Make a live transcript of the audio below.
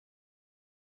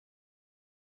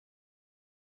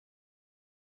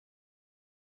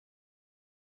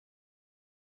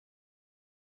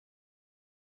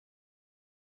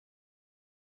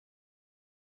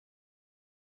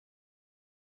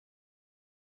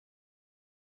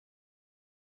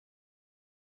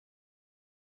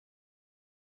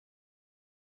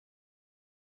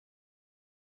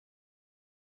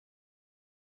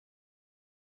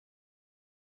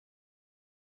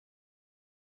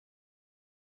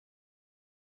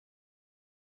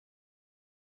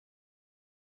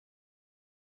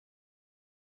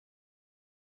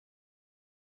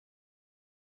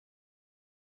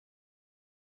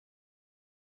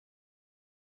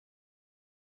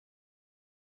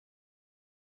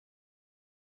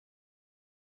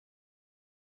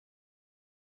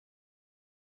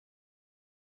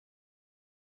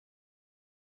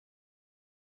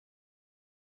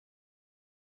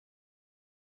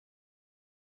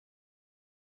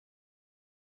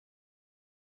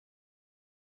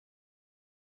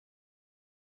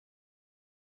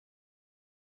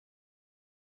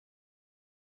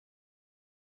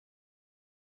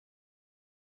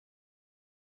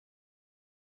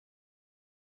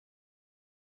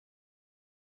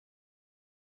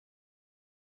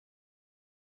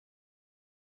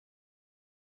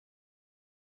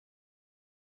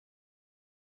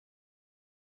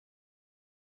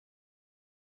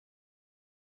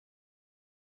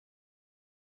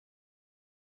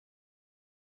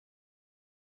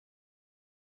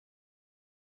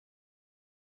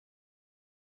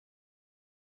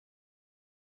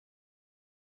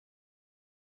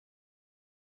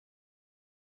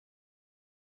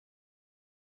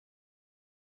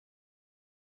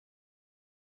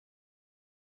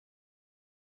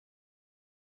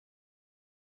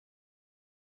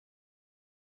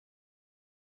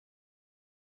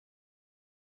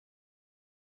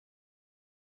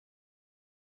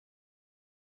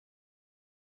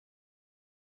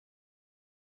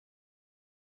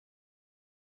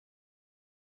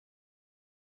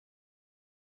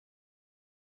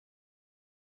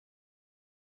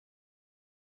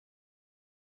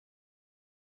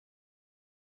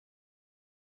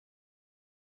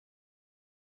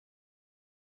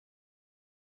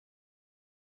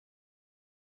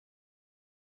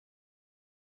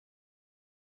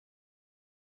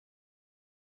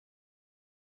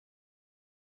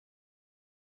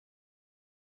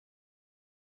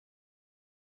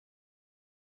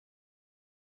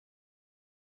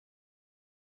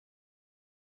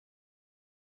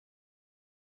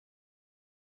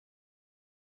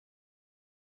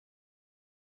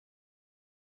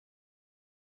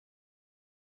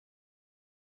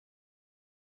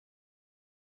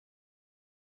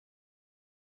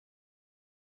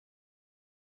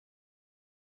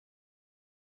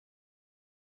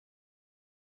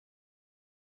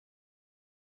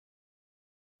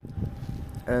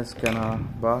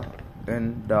Escanaba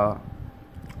in the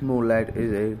Moonlight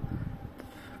is a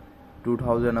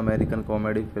 2000 American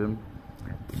comedy film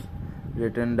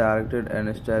written, directed,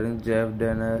 and starring Jeff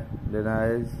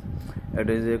Daniels. It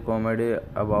is a comedy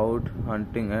about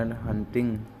hunting and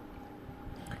hunting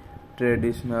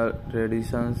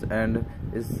traditions and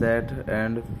is set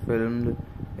and filmed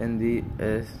in the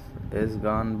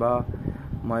Escanaba,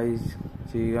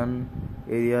 Michigan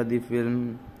area. The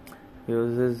film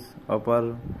uses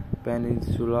Upper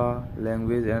Peninsula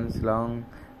language and slang.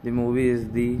 The movie is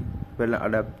the film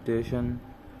adaptation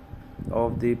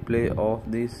of the play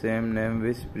of the same name,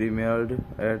 which premiered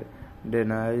at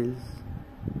Daniels'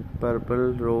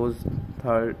 Purple Rose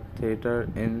Theatre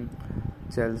in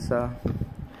Chelsea,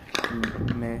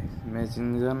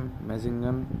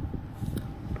 Michigan.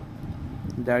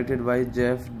 Directed by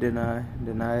Jeff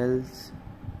Daniels,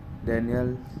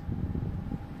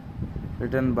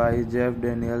 written by Jeff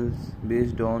Daniels,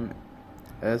 based on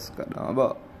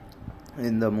Escanaba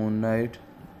in the Moonlight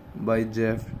by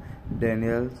Jeff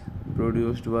Daniels,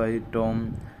 produced by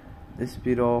Tom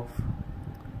Spiroff,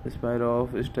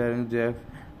 starring Jeff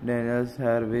Daniels,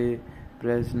 Harve,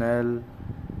 Presnell,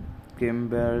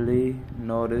 Kimberly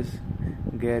Norris,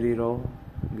 Guerrero,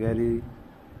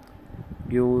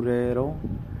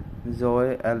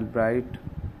 Zoe Albright,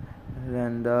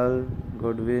 Randall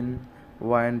Goodwin,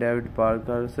 Wayne David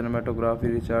Parker. Cinematography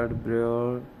Richard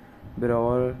Brewer.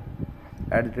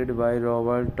 Edited by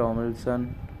Robert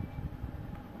Tomlinson.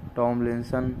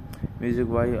 Music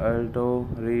by Alto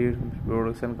Reed.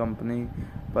 Production company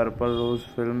Purple Rose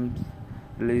Films.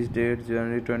 Release date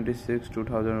January 26,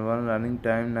 2001. Running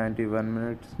time 91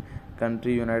 minutes.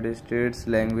 Country United States.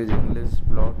 Language English.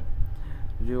 Plot: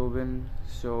 Reuben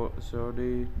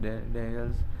Shorty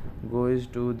Daniels goes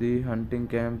to the hunting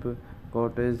camp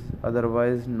cottage,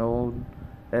 otherwise known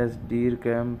as Deer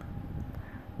Camp,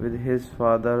 with his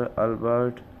father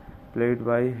Albert, played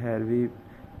by Harve,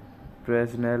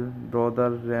 Presnell,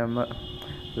 brother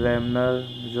Ramner,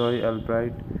 Joy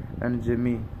Albright, and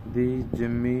Jimmy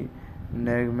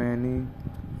Nagmani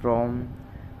from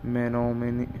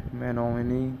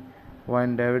Menominee,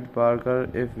 Wayne David Parker,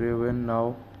 if Reuben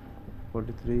now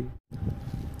 43.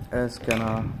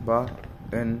 Escanaba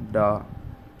in the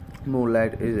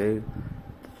Moonlight is a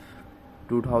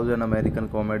 2000 American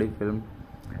comedy film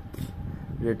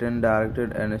written,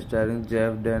 directed, and starring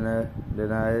Jeff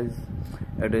Daniels.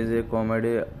 It is a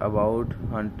comedy about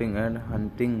hunting and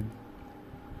hunting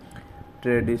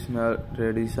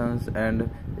traditions and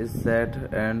is set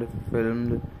and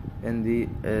filmed in the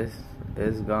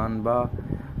Escanaba,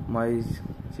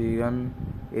 Michigan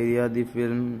area. The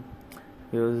film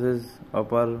uses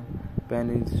Upper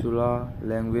Peninsula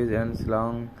language and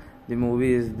slang. The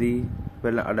movie is the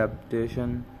film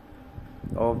adaptation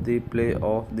of the play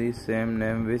of the same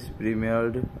name, which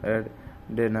premiered at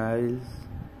Daniels'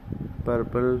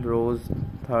 Purple Rose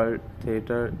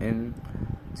Theatre in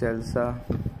Chelsea,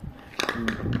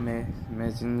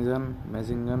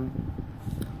 Michigan.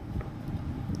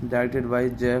 Directed by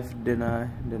Jeff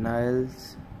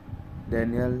Daniels,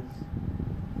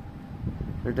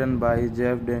 written by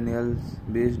Jeff Daniels,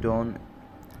 based on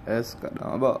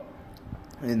Escanaba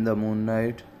in the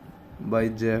Moonlight by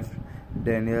Jeff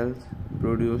Daniels,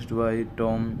 produced by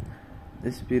Tom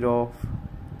Spiroff,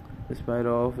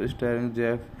 starring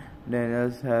Jeff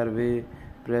Daniels, Harve,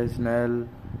 Presnell,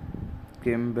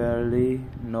 Kimberly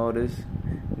Norris,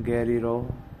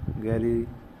 Guerrero,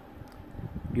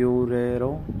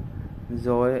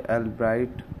 Zoe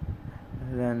Albright,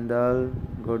 Randall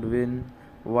Goodwin,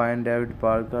 Wayne David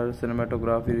Parker.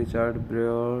 Cinematography Richard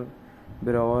Brewer.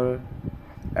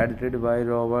 Edited by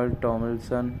Robert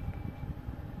Tomlinson.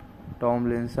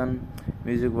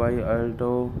 Music by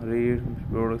Alto Reed.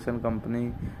 Production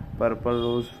company Purple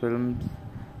Rose Films.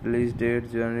 Release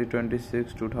date January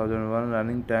 26, 2001.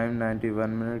 Running time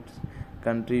 91 minutes.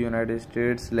 Country United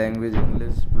States. Language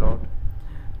English. Plot: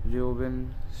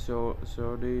 Reuben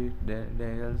Shorty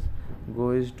Daniels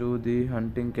goes to the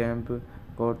hunting camp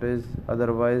cottage,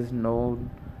 otherwise known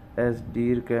as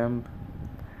Deer Camp,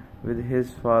 with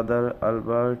his father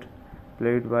Albert,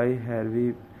 played by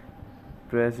Harve,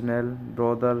 Presnell,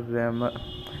 brother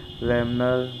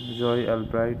Ramner, Joy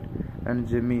Albright, and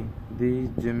Jimmy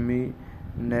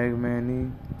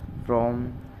Nagmani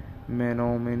from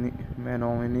Menominee,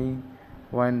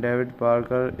 Wayne David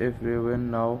Parker, if Reuben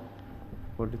now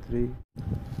 43.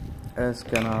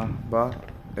 Escanaba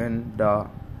in the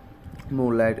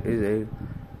Moonlight is a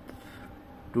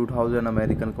 2000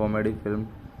 American comedy film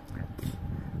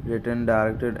written,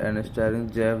 directed, and starring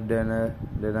Jeff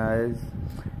Daniels.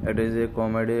 It is a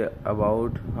comedy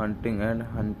about hunting and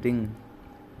hunting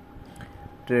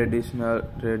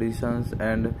traditions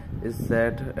and is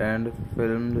set and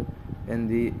filmed in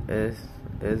the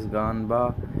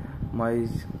Escanaba,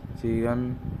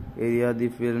 Michigan area. The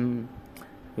film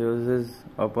uses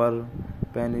Upper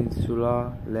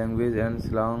Peninsula language and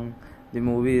slang. The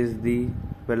movie is the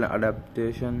film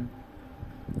adaptation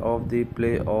of the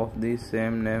play of the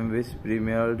same name, which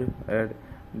premiered at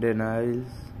Daniel's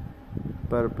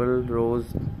Purple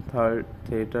Rose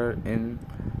Theatre in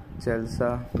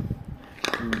Chelsea,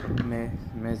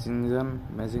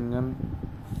 Michigan.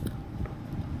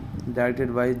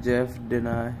 Directed by Jeff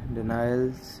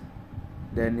Daniels,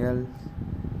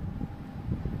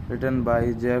 written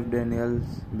by Jeff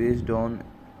Daniels, based on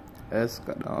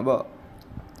Escanaba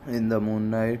in the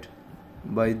Moonlight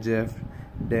by Jeff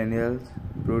Daniels,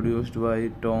 produced by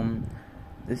Tom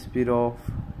Spiroff,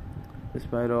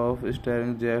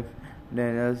 starring Jeff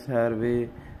Daniels, Harve,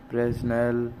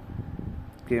 Presnell,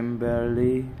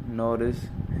 Kimberly Norris,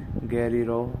 Gary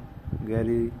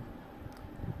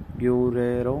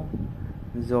Guerrero,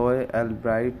 Zoe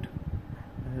Albright,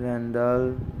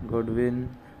 Randall Goodwin,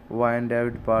 Wayne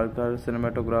David Parker.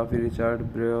 Cinematography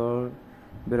Richard Brewer.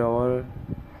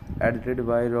 Edited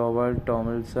by Robert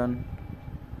Tomlinson.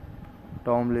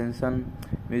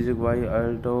 Music by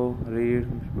Alto Reed.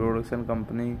 Production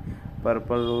company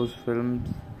Purple Rose Films.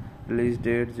 Release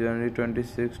date January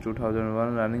 26,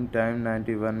 2001. Running time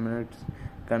 91 minutes.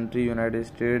 Country United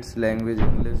States. Language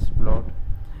English. Plot: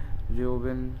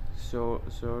 Reuben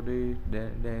Sodi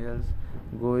Daniels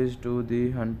goes to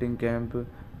the hunting camp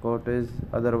cottage,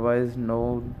 otherwise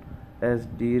known as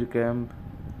Deer Camp,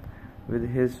 with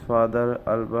his father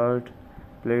Albert,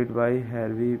 played by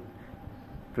Harve,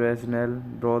 Presnell,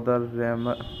 brother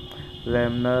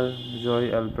Ramner,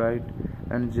 Joy Albright,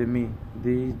 and Jimmy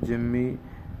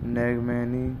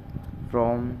Nagmani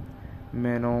from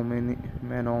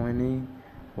Menominee,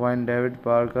 Wayne David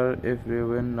Parker, if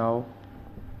Reuben now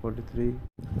 43.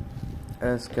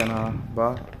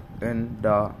 Escanaba in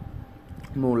the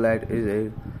Moonlight is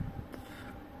a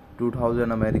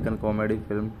 2000 American comedy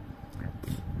film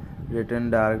written,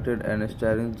 directed, and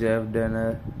starring Jeff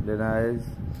Daniels.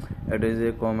 It is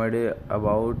a comedy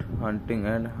about hunting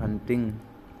and hunting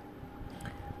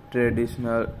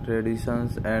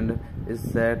traditions and is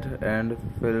set and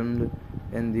filmed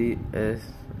in the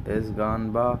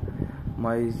Escanaba,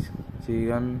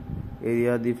 Michigan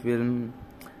area. The film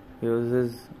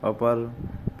uses Upper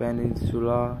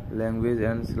Peninsula language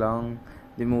and slang.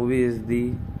 The movie is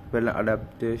the film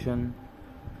adaptation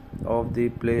of the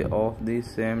play of the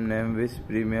same name, which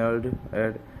premiered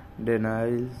at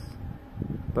Daniel's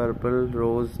Purple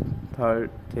Rose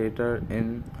Theatre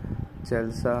in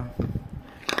Chelsea,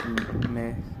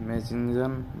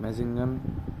 Michigan.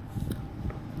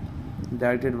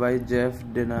 Directed by Jeff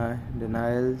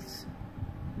Daniels,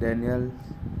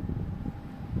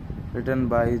 written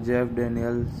by Jeff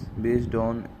Daniels, based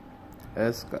on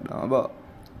Escanaba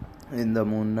in the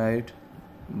Moonlight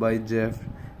by Jeff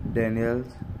Daniels,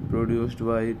 produced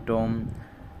by Tom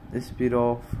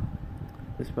Spiroff,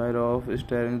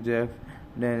 starring Jeff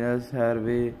Daniels,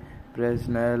 Harve,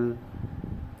 Presnell,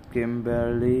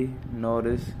 Kimberly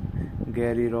Norris,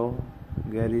 Gary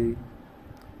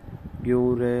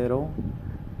Guerrero,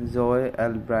 Zoe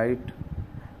Albright,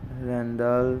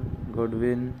 Randall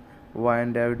Goodwin,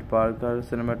 Wayne David Parker.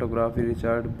 Cinematography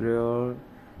Richard Brewer.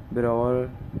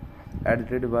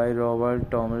 Edited by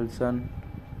Robert Tomlinson.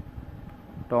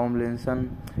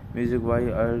 Music by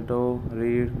Alto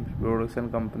Reed. Production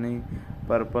company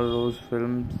Purple Rose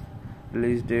Films.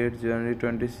 Release date January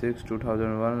 26,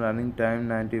 2001. Running time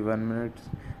 91 minutes.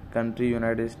 Country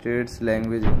United States.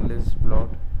 Language English. Plot: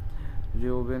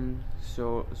 Reuben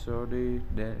Sodi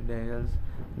Daniels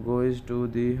goes to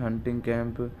the hunting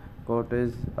camp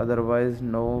cottage, otherwise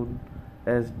known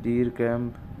as Deer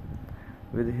Camp,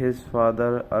 with his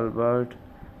father Albert,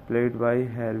 played by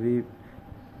Harve,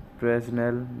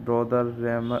 Presnell, brother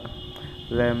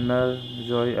Ramner,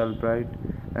 Joy Albright,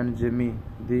 and Jimmy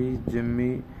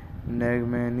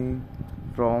Nagmani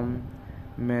from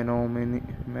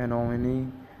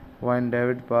Menominee, Wayne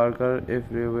David Parker, if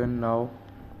Reuben now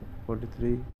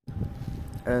 43.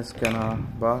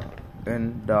 Escanaba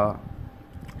in the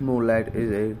Moonlight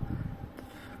is a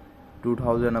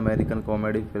 2000 American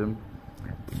comedy film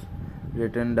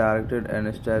written, directed,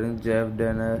 and starring Jeff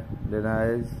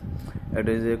Daniels. It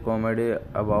is a comedy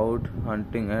about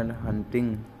hunting and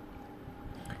hunting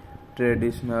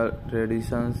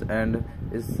traditions and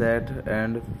is set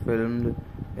and filmed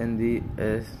in the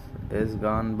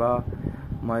Escanaba,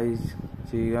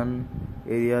 Michigan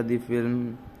area. The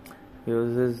film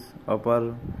uses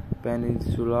Upper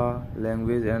Peninsula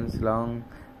language and slang.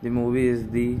 The movie is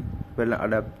the film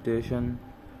adaptation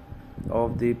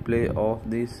of the play of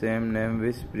the same name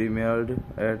which premiered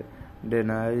at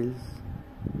Daniel's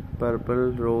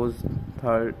Purple Rose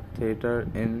Theatre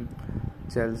in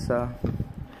Chelsea,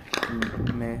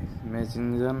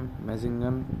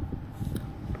 Michigan.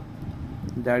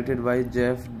 Directed by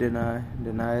Jeff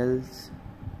Daniels.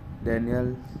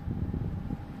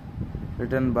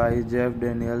 Written by Jeff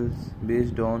Daniels,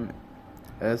 based on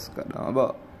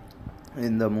Escanaba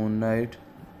in the Moonlight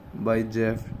by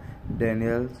Jeff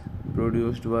Daniels,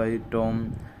 produced by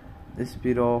Tom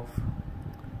Spiroff,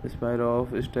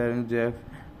 starring Jeff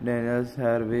Daniels,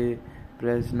 Harve,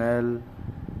 Presnell,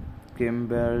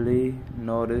 Kimberly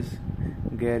Norris,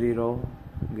 Gary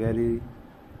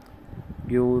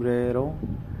Guerrero,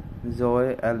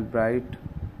 Zoe Albright,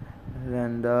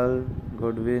 Randall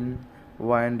Goodwin,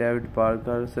 Wayne David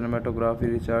Parker, cinematography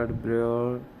Richard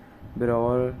Brewer,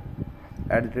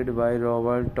 edited by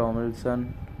Robert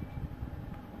Tomlinson,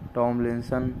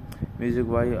 music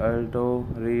by Alto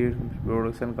Reed,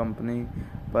 production company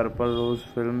Purple Rose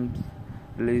Films,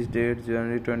 release date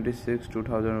January 26,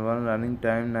 2001, running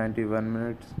time 91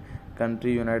 minutes,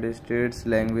 country United States,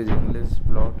 language English,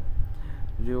 plot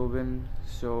Reuben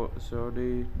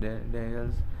Shoddy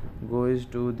Daniels goes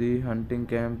to the hunting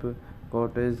camp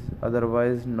cottage,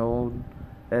 otherwise known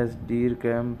as Deer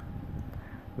Camp,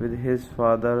 with his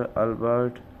father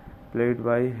Albert, played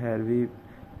by Harve,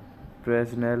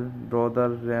 Presnell, brother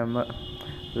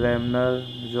Ramner,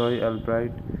 Joy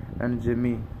Albright, and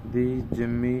Jimmy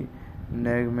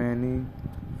Nagmani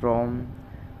from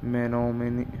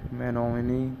Menominee,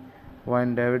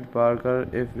 Wayne David Parker,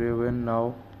 if Reuben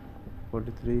now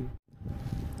 43.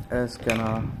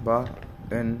 Escanaba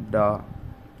in the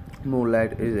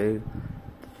Moonlight is a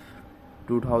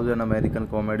 2000 American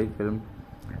comedy film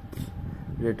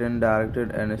written,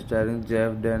 directed, and starring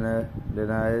Jeff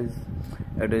Daniels.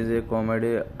 It is a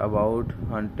comedy about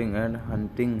hunting and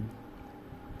hunting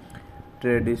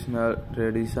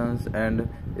traditions and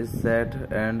is set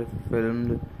and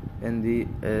filmed in the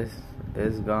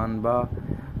Escanaba,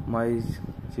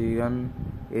 Michigan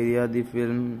area. The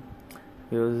film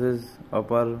uses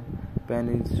Upper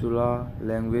Peninsula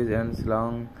language and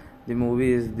slang. The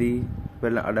movie is the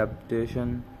film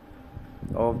adaptation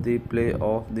of the play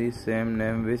of the same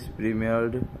name which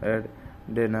premiered at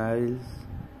Daniel's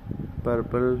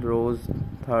Purple Rose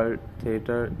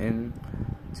Theatre in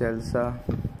Chelsea,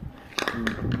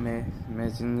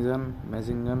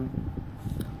 Michigan.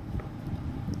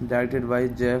 Directed by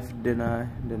Jeff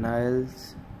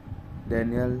Daniels.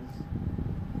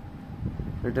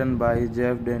 Written by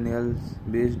Jeff Daniels,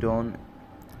 based on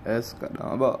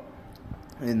Escanaba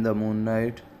in the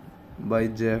Moonlight by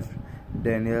Jeff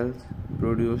Daniels,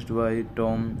 produced by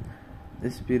Tom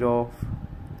Spiroff,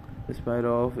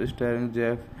 starring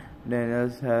Jeff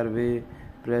Daniels, Harve,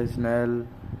 Presnell,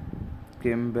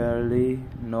 Kimberly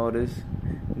Norris,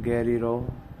 Gary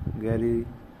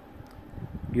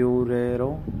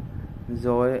Guerrero,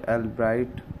 Zoe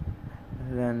Albright,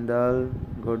 Randall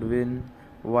Goodwin,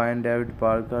 Wayne David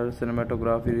Parker,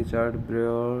 cinematography Richard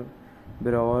Brewer,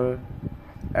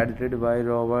 edited by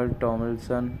Robert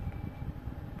Tomlinson,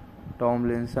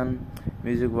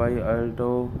 music by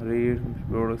Alto Reed,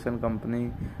 production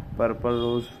company Purple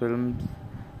Rose Films,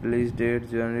 release date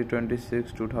January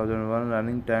 26, 2001,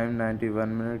 running time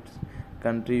 91 minutes,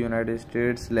 country United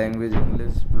States, language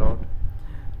English, plot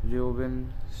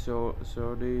Reuben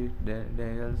Shoddy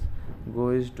Daniels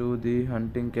goes to the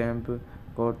hunting camp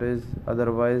cottage,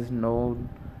 otherwise known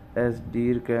as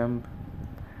Deer Camp,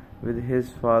 with his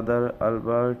father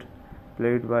Albert,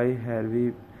 played by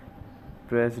Harve,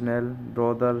 Presnell,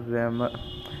 brother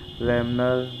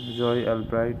Ramner, Joy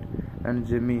Albright, and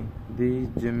Jimmy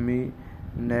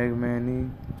Nagmani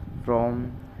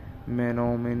from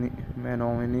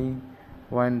Menominee,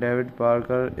 Wayne David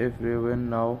Parker, if Reuben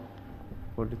now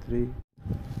 43.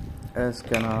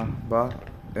 Escanaba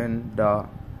in the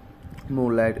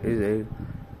Moonlight is a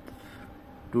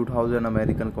 2000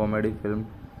 American comedy film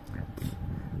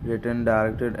written,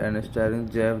 directed, and starring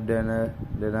Jeff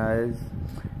Daniels.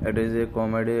 It is a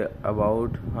comedy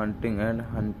about hunting and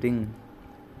hunting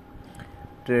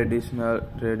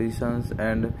traditions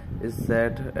and is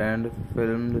set and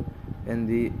filmed in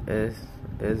the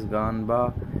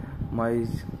Escanaba,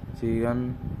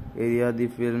 Michigan area. The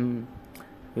film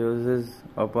uses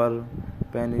Upper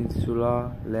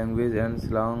Peninsula language and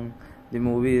slang. The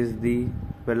movie is the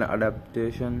film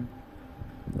adaptation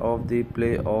of the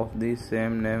play of the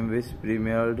same name which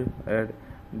premiered at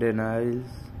Daniel's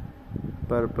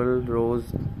Purple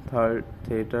Rose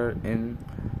Theatre in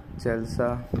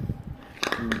Chelsea,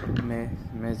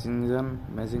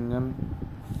 Machingen,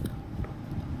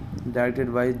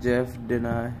 directed by Jeff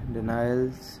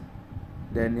Daniels,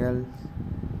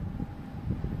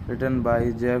 written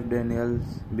by Jeff Daniels,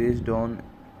 based on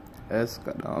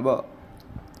Escanaba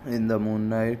in the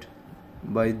Moonlight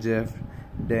by Jeff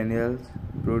Daniels,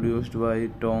 produced by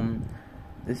Tom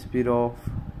Spiroff,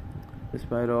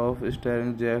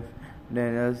 starring Jeff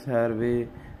Daniels, Harve,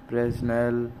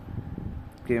 Presnell,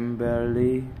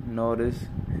 Kimberly Norris,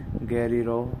 Gary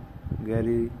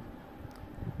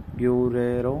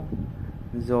Guerrero,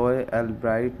 Zoe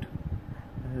Albright,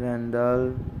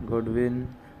 Randall Goodwin,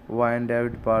 Wayne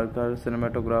David Parker,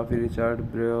 cinematography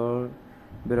Richard Brewer,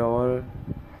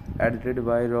 edited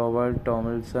by Robert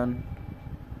Tomlinson,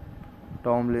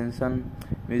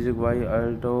 music by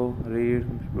Alto Reed,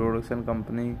 production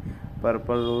company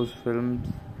Purple Rose Films,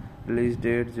 release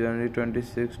date January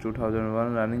 26,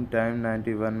 2001, running time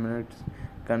 91 minutes,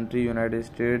 country United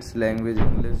States, language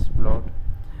English, plot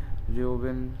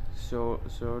Reuben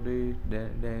Shorty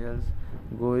Daniels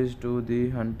goes to the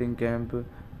hunting camp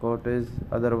cottage,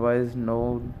 otherwise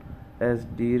known as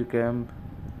Deer Camp,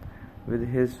 with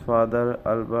his father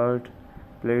Albert,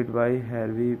 played by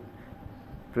Harve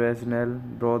Presnell,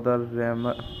 brother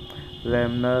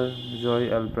Ramner, Joy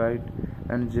Albright,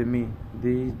 and Jimmy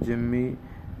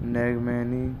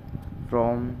Nagmani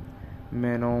from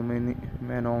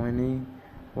Menominee,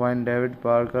 Wayne David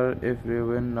Parker, if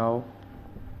Reuben now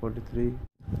 43.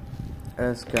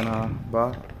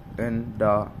 Escanaba in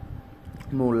the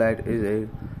Moonlight is a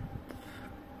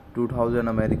 2000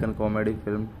 American comedy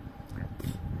film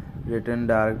written,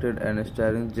 directed, and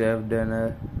starring Jeff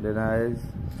Daniels.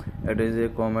 It is a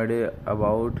comedy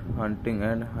about hunting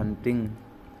and hunting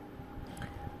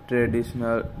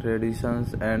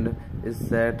traditions and is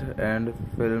set and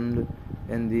filmed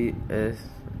in the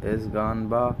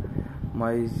Escanaba,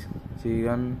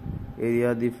 Michigan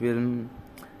area. The film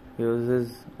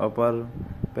uses Upper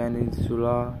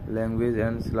Peninsula language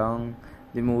and slang.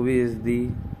 The movie is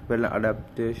the film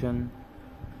adaptation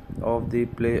of the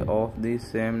play of the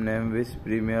same name, which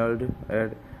premiered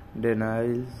at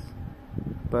Daniels'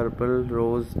 Purple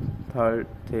Rose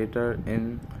Theatre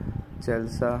in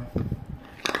Chelsea,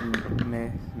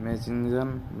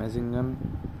 Michigan,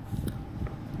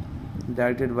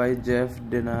 directed by Jeff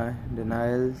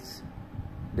Daniels,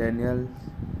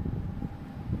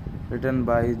 written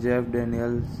by Jeff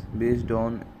Daniels, based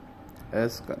on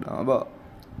Escanaba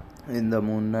in the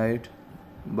Moonlight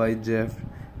by Jeff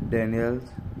Daniels,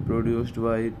 produced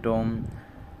by Tom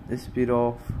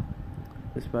Spiroff,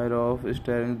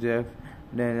 starring Jeff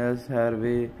Daniels,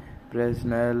 Harve,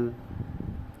 Presnell,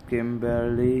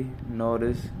 Kimberly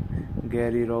Norris,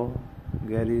 Gary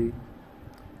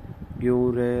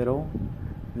Guerrero,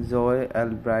 Zoe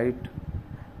Albright,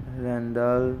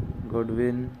 Randall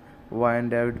Goodwin, Wayne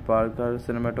David Parker,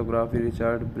 cinematography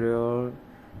Richard Brewer,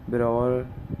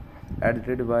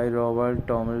 edited by Robert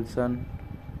Tomlinson,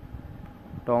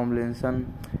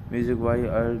 music by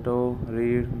Alto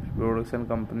Reed, production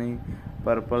company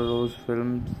Purple Rose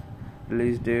Films,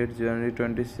 release date January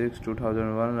 26,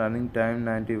 2001, running time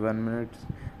 91 minutes,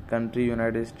 country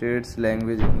United States,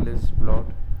 language English, plot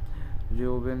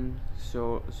Reuben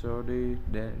Shorty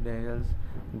Daniels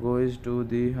goes to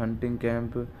the hunting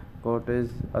camp cottage,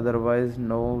 otherwise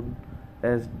known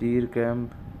as Deer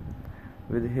Camp,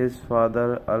 with his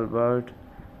father Albert,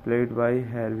 played by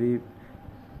Harve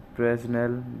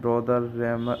Presnell, brother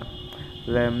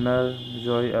Ramner,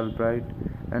 Joy Albright,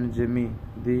 and Jimmy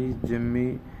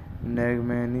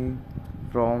Nagmani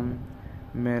from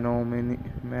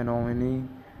Menominee,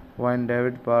 Wayne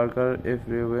David Parker, if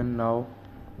Reuben now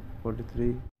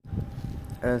 43.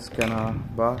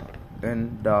 Escanaba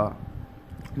in the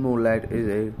Moonlight is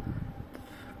a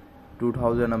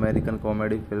 2000 American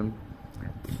comedy film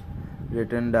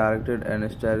written, directed,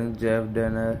 and starring Jeff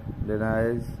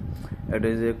Daniels. It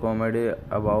is a comedy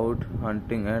about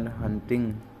hunting and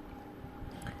hunting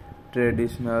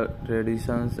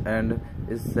traditions and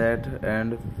is set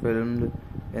and filmed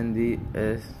in the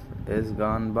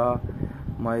Escanaba,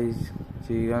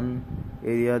 Michigan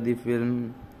area. The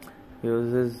film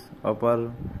uses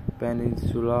Upper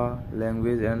Peninsula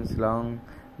language and slang.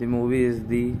 The movie is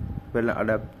the film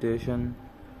adaptation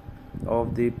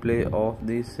of the play of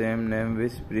the same name,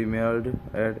 which premiered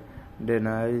at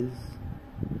Daniels'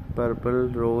 Purple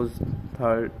Rose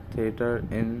Theatre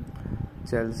in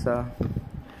Chelsea,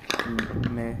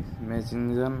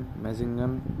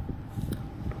 Michigan,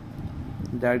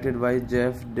 directed by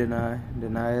Jeff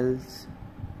Daniels,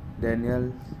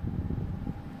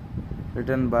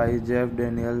 written by Jeff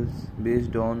Daniels,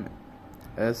 based on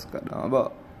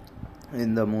Escanaba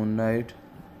in the Moonlight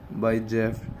by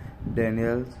Jeff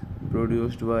Daniels,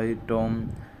 produced by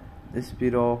Tom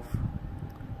Spiroff,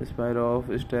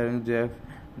 starring Jeff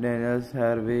Daniels,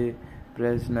 Harve,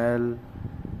 Presnell,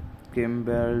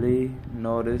 Kimberly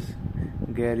Norris,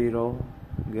 Gary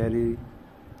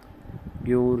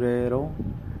Guerrero,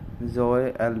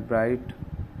 Zoe Albright,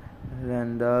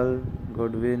 Randall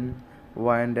Goodwin,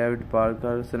 Wayne David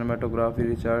Parker, cinematography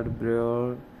Richard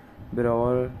Brewer,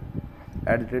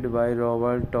 edited by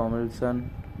Robert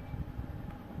Tomlinson,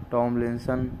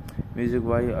 music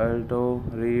by Alto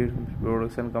Reed,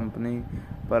 production company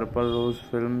Purple Rose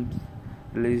Films,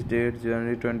 release date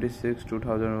January 26,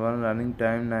 2001, running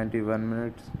time 91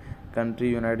 minutes, country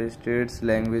United States,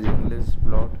 language English,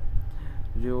 plot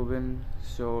Reuben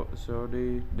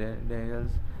Sodi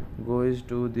Daniels goes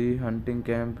to the hunting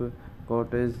camp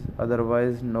cottage,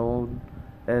 otherwise known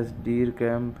as Deer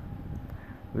Camp,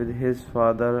 with his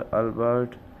father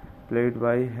Albert, played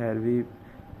by Harve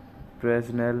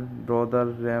Presnell, brother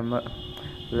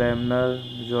Ramner,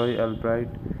 Joy Albright,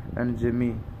 and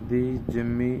Jimmy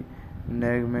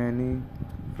Nagmani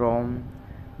from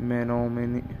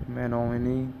Menominee,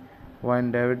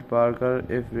 Wayne David Parker,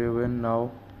 if Reuben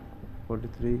now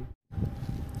 43.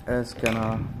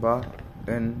 Escanaba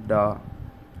in the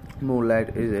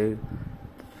Moonlight is a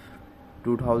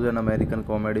 2000 American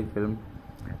comedy film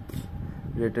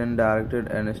written, directed,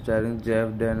 and starring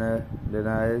Jeff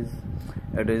Daniels.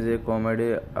 It is a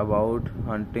comedy about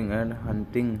hunting and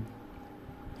hunting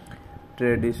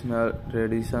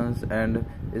traditions and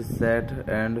is set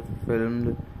and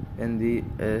filmed in the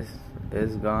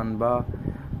Escanaba,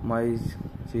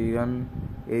 Michigan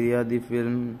area. The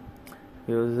film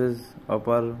uses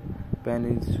Upper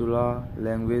Peninsula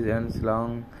language and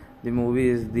slang. The movie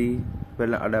is the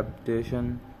film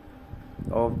adaptation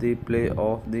of the play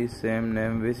of the same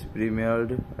name, which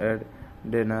premiered at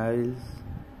Daniels'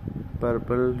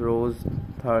 Purple Rose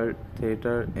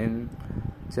Theatre in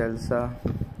Chelsea,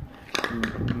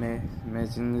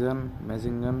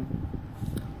 Michigan.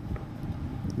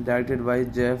 Directed by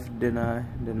Jeff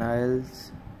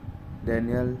Daniels,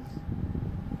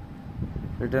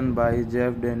 written by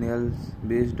Jeff Daniels,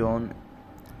 based on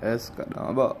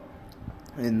Escanaba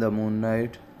in the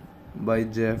Moonlight by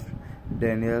Jeff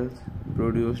Daniels,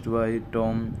 produced by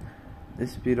Tom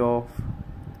Spiroff,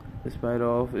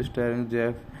 starring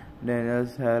Jeff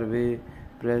Daniels, Harve,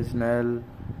 Presnell,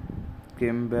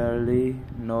 Kimberly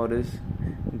Norris,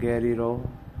 Gary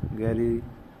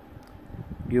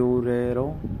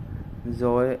Guerrero,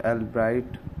 Zoe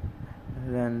Albright,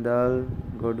 Randall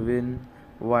Goodwin,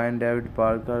 Wayne David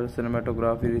Parker,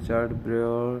 cinematography Richard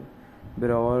Brewer,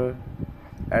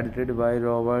 edited by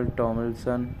Robert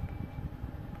Tomlinson,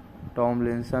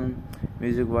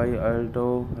 music by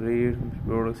Alto Reed,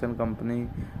 production company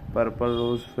Purple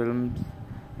Rose Films,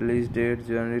 release date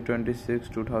January 26,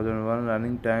 2001,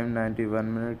 running time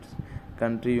 91 minutes,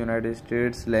 country United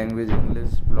States, language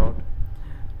English, plot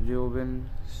Reuben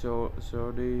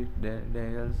Sodi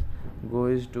Daniels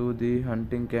goes to the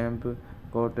hunting camp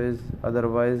cottage,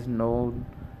 otherwise known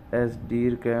as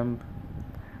Deer Camp,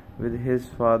 with his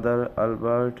father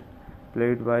Albert,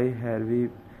 played by Harve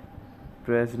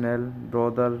Presnell,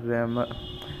 brother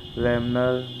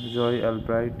Ramner, Joy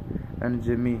Albright, and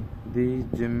Jimmy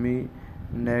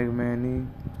Nagmani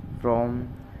from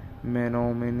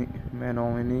Menominee,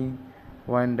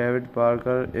 Wayne David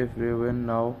Parker, if Reuben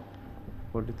now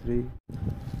 43.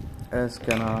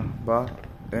 Escanaba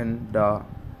in the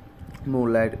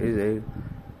Moonlight is a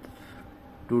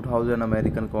 2000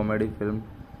 American comedy film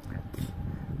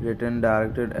written,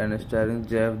 directed, and starring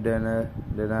Jeff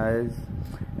Daniels.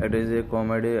 It is a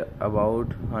comedy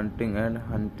about hunting and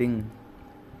hunting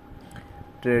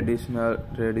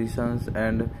traditions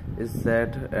and is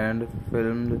set and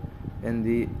filmed in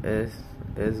the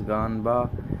Escanaba,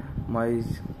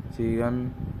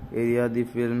 Michigan area. The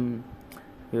film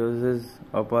uses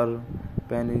Upper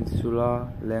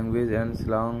Peninsula language and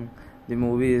slang. The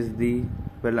movie is the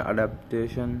film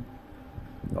adaptation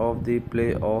of the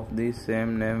play of the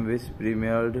same name, which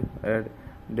premiered at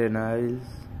Daniels'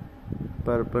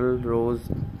 Purple Rose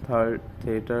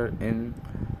Theatre in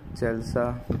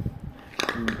Chelsea,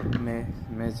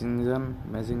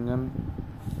 Michigan.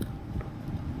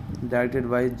 Directed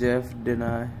by Jeff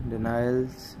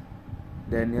Daniels,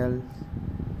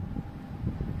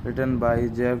 written by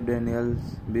Jeff Daniels,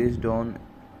 based on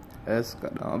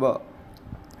Escanaba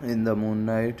in the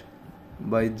Moonlight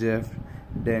by Jeff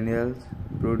Daniels,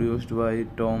 produced by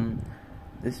Tom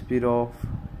Spiroff,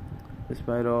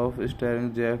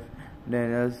 starring Jeff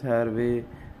Daniels, Harve,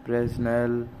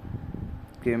 Presnell,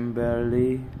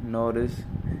 Kimberly Norris,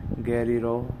 Gary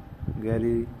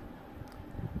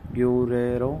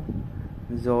Guerrero,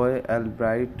 Zoe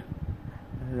Albright,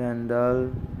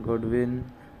 Randall Goodwin,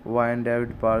 Wine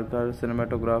David Parker,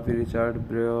 cinematography Richard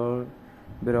Brewer,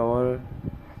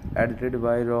 edited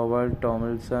by Robert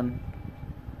Tomlinson,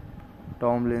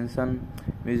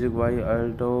 music by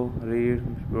Alto Reed,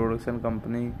 production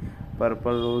company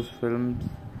Purple Rose Films,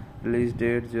 release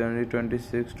date January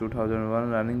 26, 2001,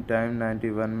 running time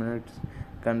 91 minutes,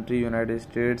 country United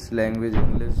States, language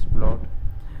English, plot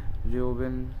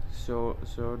Reuben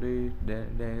Shoddy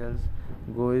Daniels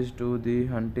goes to the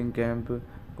hunting camp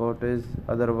cottage,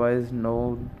 otherwise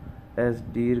known as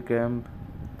Deer Camp,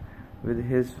 with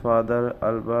his father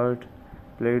Albert,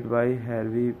 played by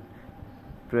Harve,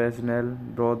 Presnell,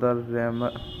 brother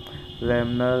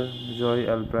Ramner, Joy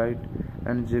Albright,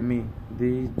 and Jimmy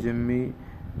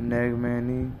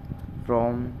Nagmani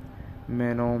from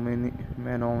Menominee,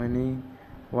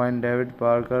 Wine David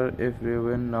Parker, if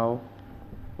Reuben now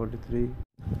 43.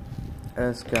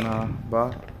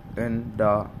 Escanaba in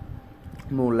the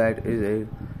Moonlight is a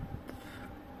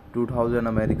 2000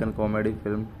 American comedy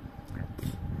film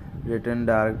written,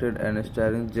 directed, and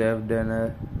starring Jeff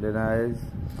Daniels.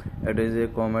 It is a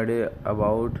comedy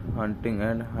about hunting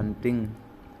and hunting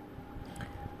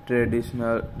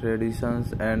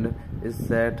traditions and is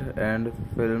set and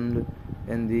filmed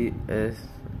in the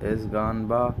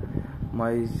Escanaba,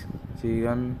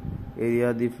 Michigan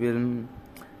area. The film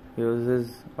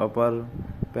uses Upper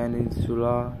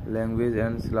Peninsula language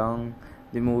and slang.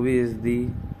 The movie is the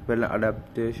film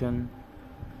adaptation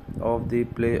of the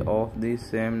play of the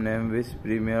same name, which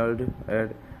premiered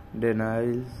at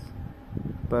Daniels'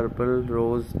 Purple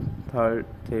Rose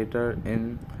Theatre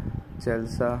in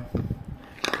Chelsea,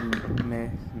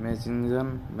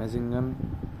 Michigan.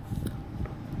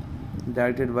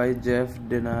 Directed by Jeff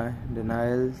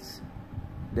Daniels,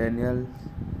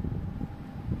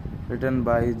 written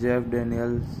by Jeff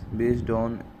Daniels, based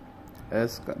on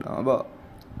Escanaba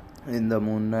in the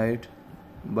Moonlight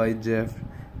by Jeff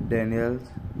Daniels,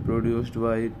 produced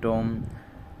by Tom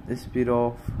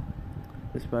Spiroff,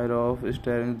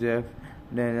 starring Jeff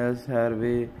Daniels,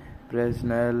 Harve,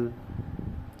 Presnell,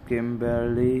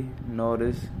 Kimberly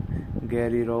Norris,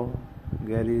 Guerrero,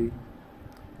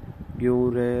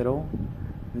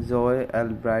 Zoe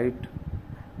Albright,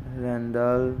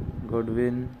 Randall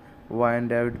Goodwin, Wine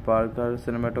David Parker,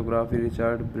 cinematography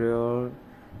Richard Brewer,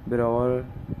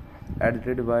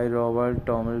 edited by Robert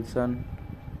Tomlinson,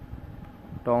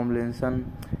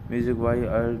 music by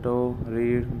Alto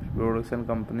Reed, production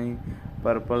company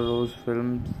Purple Rose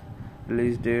Films,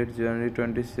 release date January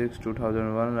 26,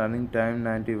 2001, running time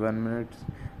 91 minutes,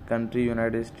 country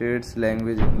United States,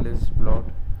 language English, plot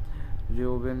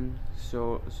Reuben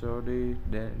Shoddy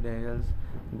Daniels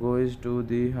goes to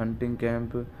the hunting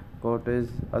camp cottage,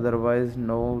 otherwise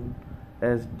known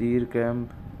as Deer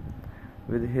Camp,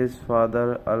 with his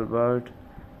father Albert,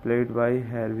 played by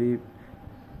Harve,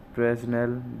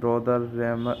 Presnell, brother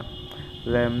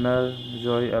Ramner,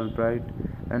 Joy Albright,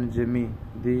 and Jimmy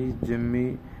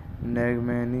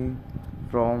Nagmani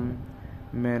from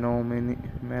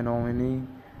Menominee,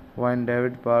 Wine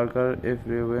David Parker, if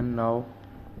Reuben now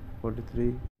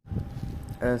 43.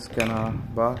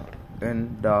 Escanaba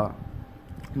in the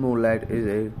Moonlight is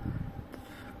a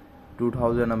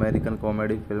 2000 American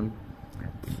comedy film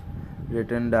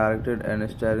written, directed, and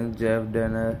starring Jeff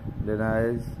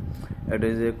Daniels. It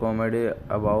is a comedy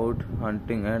about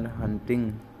hunting and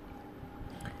hunting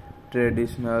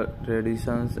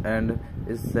traditions and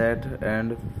is set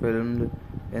and filmed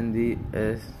in the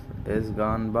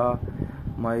Escanaba,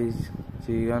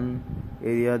 Michigan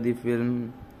area. The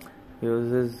film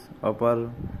uses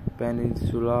Upper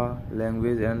Peninsula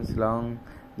language and slang.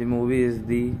 The movie is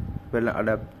the film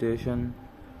adaptation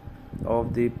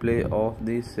of the play of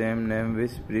the same name,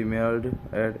 which premiered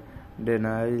at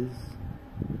Daniels'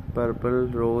 Purple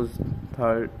Rose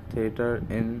Theatre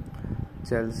in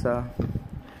Chelsea,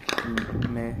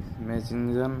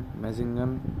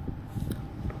 Michigan.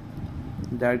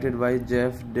 Directed by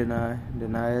Jeff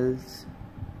Daniels,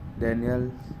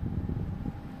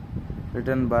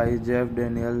 written by Jeff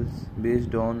Daniels,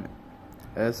 based on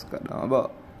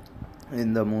Escanaba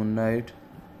in the Moonlight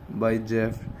by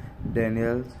Jeff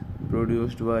Daniels,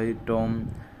 produced by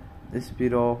Tom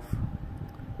Spiroff,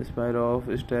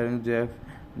 starring Jeff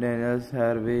Daniels,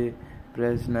 Harve,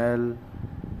 Presnell,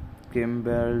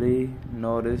 Kimberly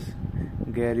Norris,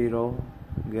 Guerrero,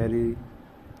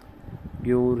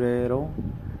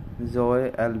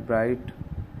 Zoe Albright,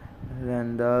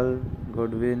 Randall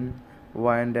Goodwin,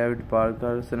 Wine David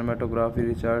Parker, cinematography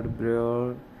Richard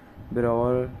Brewer,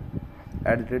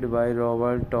 edited by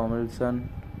Robert Tomlinson,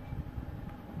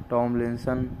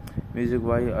 Music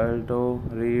by Alto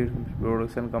Reed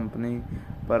Production Company,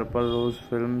 Purple Rose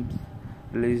Films.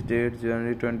 Release date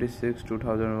January 26,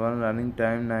 2001. Running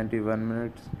time 91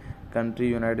 minutes. Country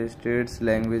United States.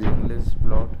 Language English.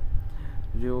 Plot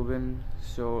Reuben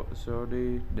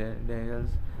Shorty Daniels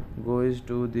goes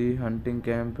to the hunting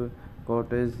camp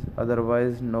cottage,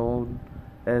 otherwise known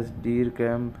as Deer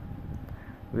Camp,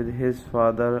 with his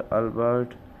father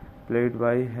Albert, played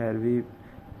by Harve,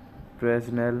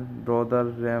 Presnell, brother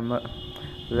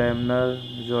Ramner,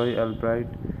 Joy Albright,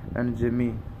 and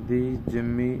Jimmy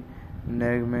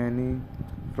Nagmani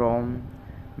from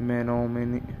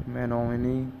Menominee,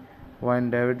 Wine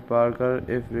David Parker,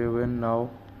 if Reuben now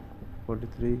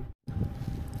 43.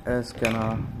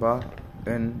 Escanaba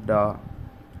in the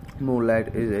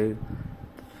Moonlight is a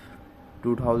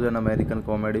 2000 American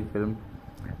comedy film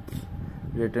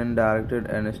written, directed,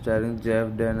 and starring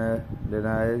Jeff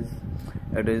Daniels.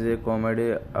 It is a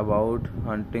comedy about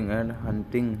hunting and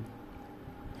hunting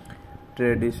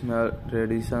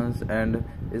traditions and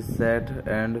is set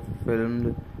and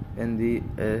filmed in the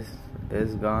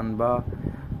Escanaba,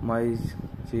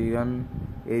 Michigan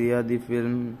area. The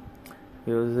film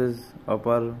uses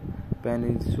Upper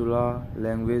Peninsula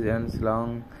language and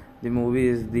slang. The movie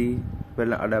is the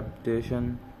film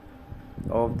adaptation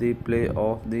of the play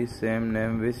of the same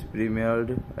name, which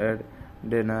premiered at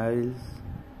Daniels'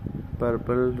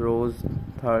 Purple Rose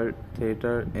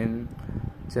Theatre in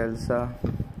Chelsea,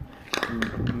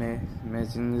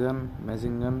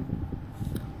 Michigan.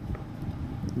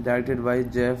 Directed by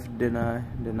Jeff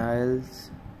Daniels.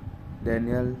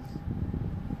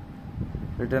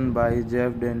 Written by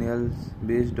Jeff Daniels,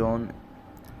 based on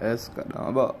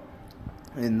Escanaba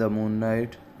in the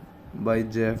Moonlight by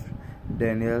Jeff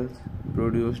Daniels,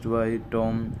 produced by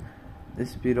Tom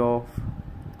Spiroff,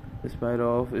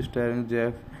 starring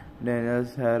Jeff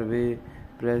Daniels, Harve,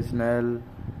 Presnell,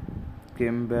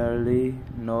 Kimberly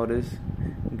Norris,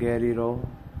 Guerrero,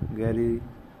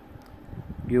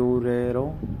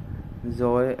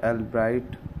 Zoe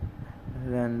Albright,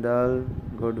 Randall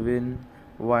Goodwin,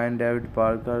 Wine David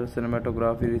Parker.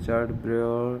 Cinematography Richard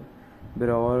Brewer.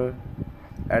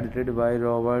 Edited by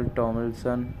Robert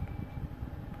Tomlinson.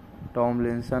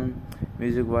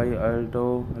 Music by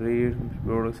Alto Reed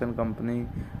Production Company,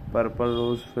 Purple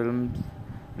Rose Films.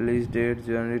 Release date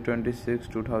January 26,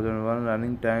 2001.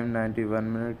 Running time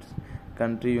 91 minutes.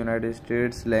 Country United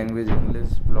States. Language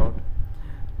English. Plot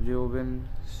Reuben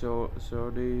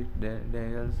Shorty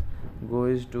Daniels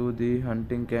goes to the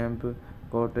hunting camp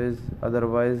cottage,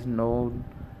 otherwise known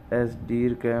as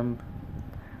Deer Camp,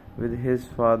 with his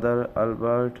father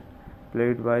Albert,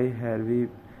 played by Harve,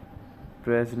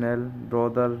 Presnell,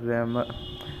 brother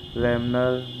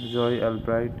Ramner, Joy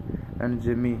Albright, and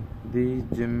Jimmy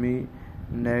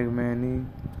Nagmani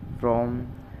from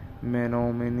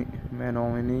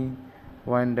Menominee,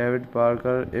 Wine David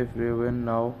Parker, if Reuben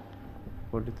now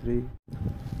 43.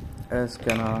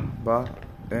 Escanaba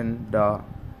in the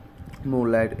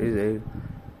Moonlight is a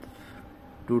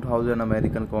 2000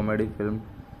 American comedy film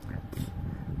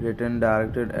written,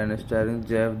 directed, and starring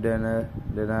Jeff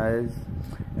Daniels.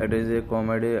 It is a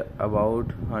comedy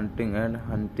about hunting and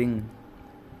hunting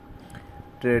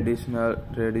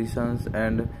traditions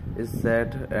and is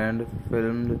set and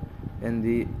filmed in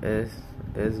the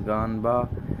Escanaba,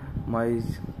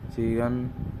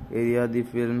 Michigan area. The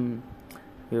film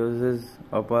uses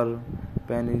Upper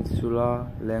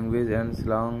Peninsula language and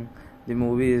slang. The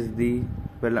movie is the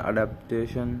film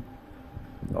adaptation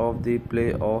of the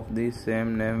play of the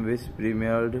same name, which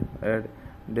premiered at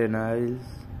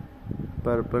Daniels'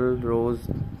 Purple Rose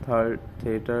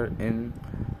Theatre in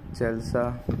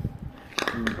Chelsea,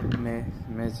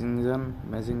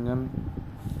 Michigan.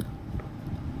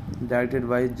 Directed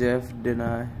by Jeff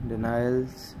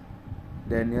Daniels.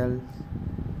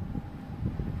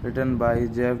 Written by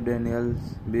Jeff Daniels,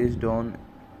 based on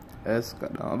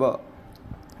Escanaba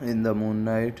in the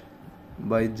Moonlight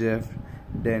by Jeff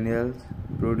Daniels,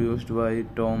 produced by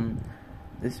Tom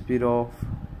Spiroff,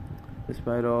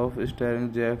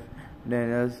 starring Jeff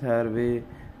Daniels, Harve,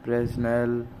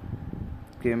 Presnell,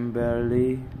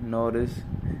 Kimberly Norris,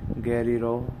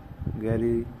 Guerrero,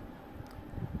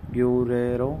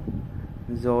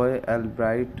 Zoe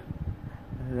Albright,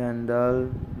 Randall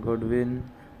Goodwin,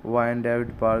 Wine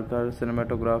David Parker.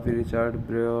 Cinematography Richard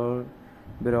Brewer.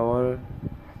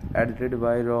 Edited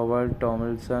by Robert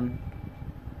Tomlinson.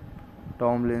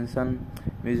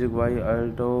 Music by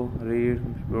Alto Reed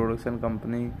Production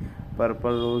Company,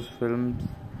 Purple Rose Films.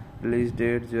 Release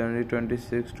date January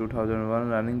 26, 2001.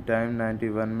 Running time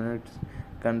 91 minutes.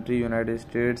 Country United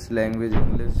States. Language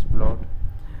English. Plot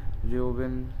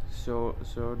Reuben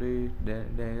Shorty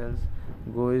Daniels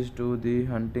goes to the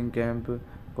hunting camp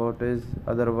cottage,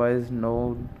 otherwise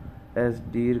known as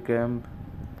Deer Camp,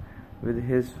 with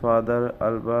his father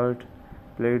Albert,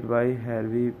 played by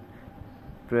Harve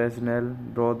Presnell,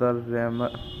 brother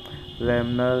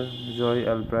Ramner, Joy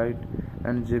Albright,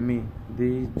 and Jimmy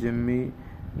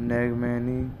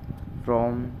Nagmani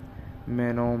from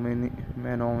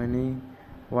Menominee,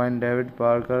 Wine David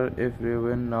Parker, if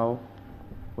Reuben now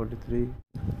 43.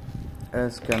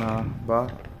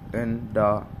 Escanaba in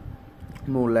the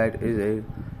Moonlight is a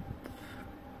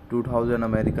 2000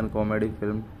 American comedy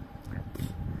film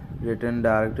written,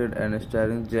 directed, and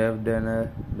starring Jeff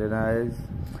Daniels.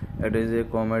 It is a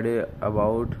comedy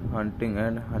about hunting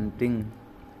and hunting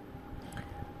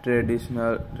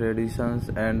traditions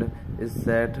and is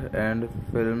set and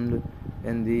filmed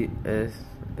in the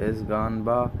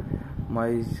Escanaba,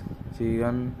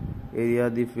 Michigan area.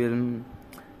 The film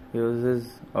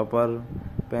uses Upper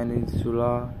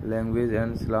Peninsula language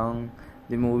and slang.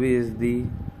 The movie is the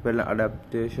film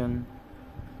adaptation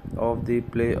of the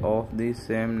play of the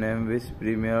same name, which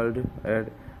premiered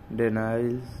at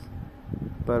Daniels'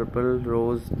 Purple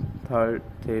Rose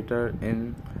Theatre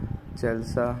in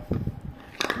Chelsea,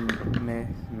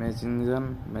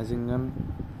 Michigan.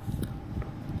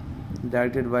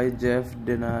 Directed by Jeff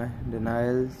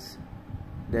Daniels.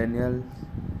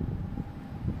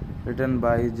 Written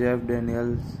by Jeff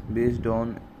Daniels, based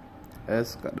on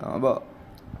Escanaba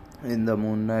in the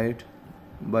Moonlight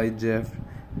by Jeff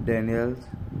Daniels,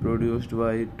 produced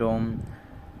by Tom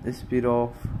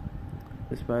Spiroff,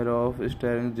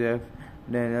 starring Jeff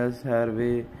Daniels,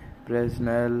 Harve,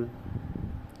 Presnell,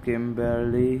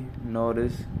 Kimberly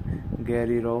Norris,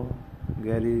 Gary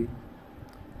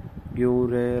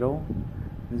Guerrero,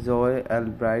 Zoe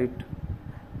Albright,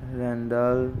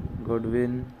 Randall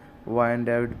Goodwin, Wine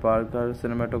David Parker,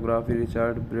 cinematography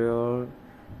Richard Brewer,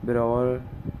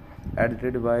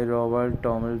 edited by Robert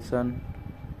Tomlinson,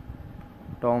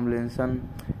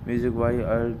 music by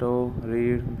Alto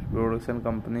Reed, production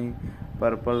company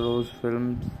Purple Rose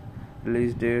Films,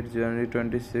 release date January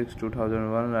 26,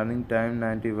 2001, running time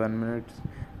 91 minutes,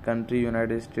 country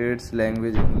United States,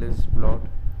 language English, plot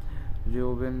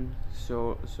Reuben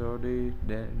Shorty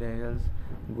Daniels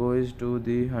goes to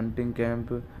the hunting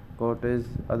camp cottage,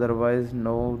 otherwise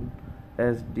known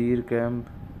as Deer Camp,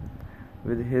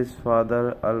 with his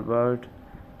father Albert,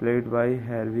 played by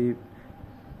Harve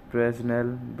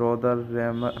Presnell, brother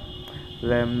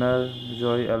Ramner,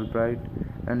 Joy Albright,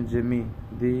 and Jimmy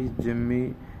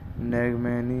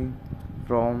Nagmani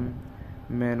from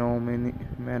Menominee,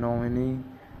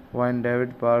 Wine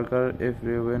David Parker, if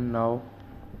Reuben now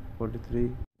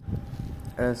 43.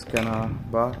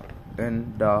 Escanaba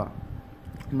in the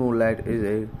Moonlight is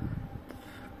a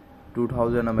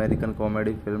 2000 American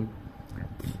comedy film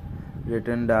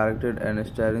written, directed, and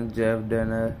starring Jeff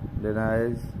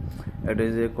Daniels. It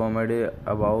is a comedy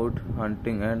about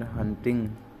hunting and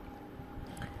hunting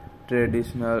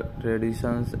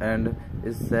traditions and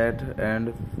is set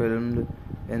and filmed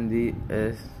in the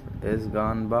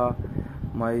Escanaba,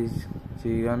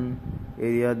 Michigan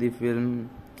area. The film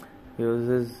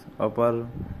uses Upper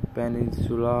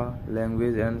Peninsula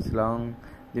language and slang.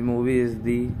 The movie is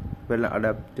the film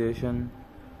adaptation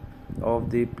of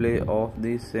the play of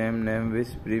the same name, which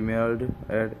premiered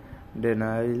at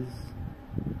Daniels'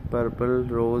 Purple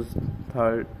Rose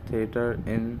Theatre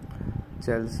in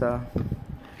Chelsea,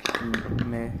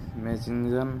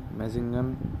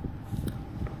 Michigan.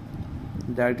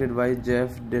 Directed by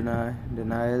Jeff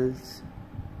Daniels.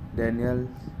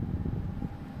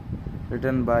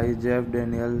 Written by Jeff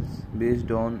Daniels,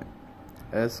 based on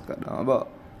Escanaba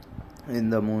in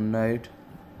the Moonlight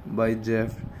by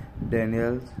Jeff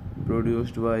Daniels,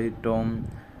 produced by Tom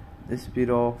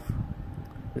Spiroff,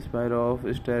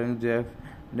 starring Jeff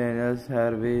Daniels,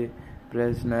 Harve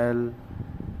Presnell,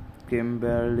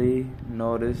 Kimberly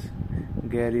Norris,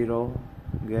 Gary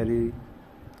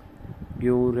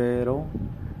Guerrero,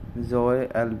 Zoe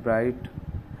Albright,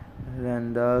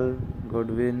 Randall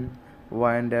Goodwin,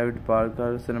 Wine David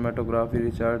Parker, cinematography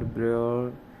Richard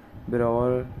Brewer,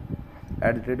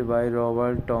 edited by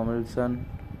Robert Tomlinson,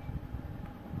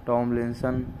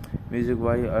 music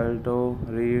by Alto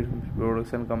Reed,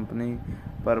 production company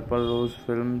Purple Rose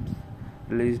Films,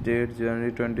 release date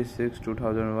January 26,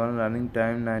 2001, running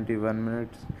time 91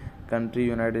 minutes, country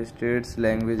United States,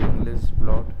 language English,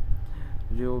 plot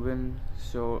Reuben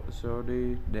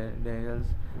Shorty Daniels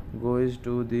goes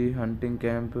to the hunting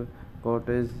camp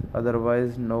cottage,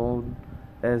 otherwise known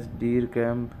as Deer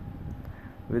Camp,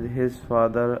 with his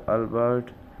father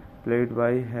Albert, played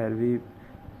by Harve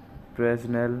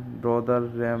Presnell, brother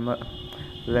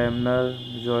Ramner,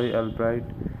 Joy Albright,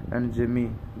 and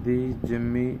Jimmy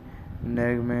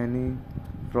Nagmani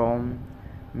from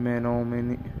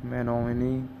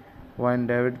Menominee, Wine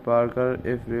David Parker,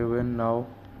 If Ruben Now,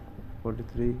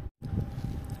 43.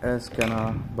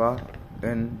 Escanaba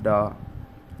in the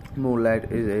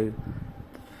Moonlight is a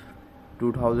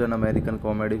 2000 American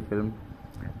comedy film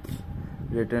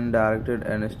written, directed,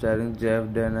 and starring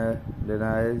Jeff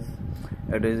Daniels.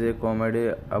 It is a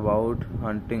comedy about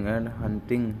hunting and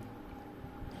hunting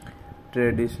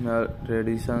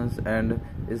traditions and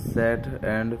is set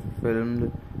and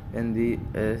filmed in the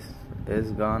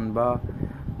Escanaba,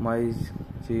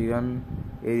 Michigan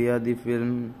area. The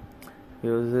film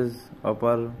uses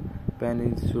Upper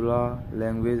Peninsula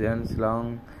language and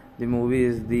slang. The movie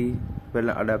is the film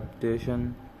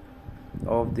adaptation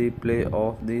of the play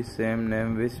of the same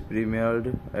name, which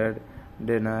premiered at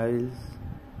Daniels'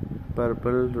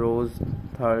 Purple Rose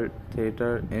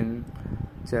Theatre in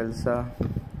Chelsea,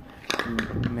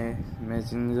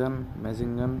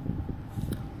 Michigan.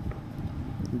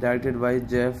 Directed by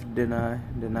Jeff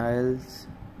Daniels.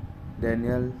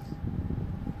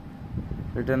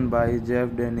 Written by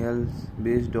Jeff Daniels,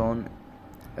 based on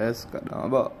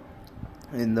Escanaba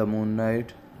in the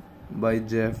Moonlight by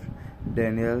Jeff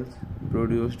Daniels,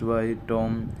 produced by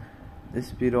Tom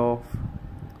Spiroff,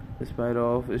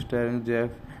 starring Jeff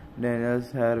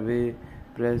Daniels, Harve,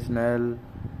 Presnell,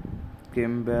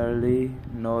 Kimberly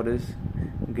Norris,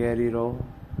 Gary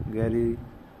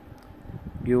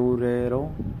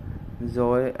Guerrero,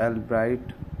 Zoe Albright,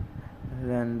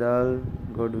 Randall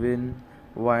Goodwin,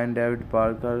 Wine David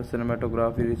Parker.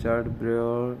 Cinematography Richard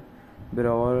Brewer.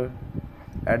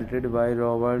 Edited by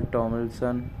Robert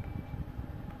Tomlinson.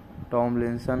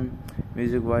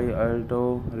 Music by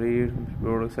Alto Reed.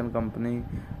 Production company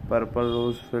Purple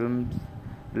Rose Films.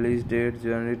 Release date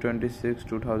January 26,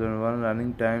 2001.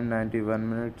 Running time 91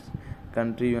 minutes.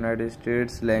 Country United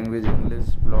States. Language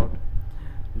English. Plot: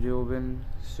 Reuben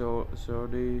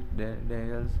Shoddy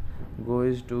Daniels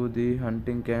goes to the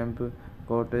hunting camp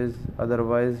cottage,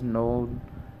 otherwise known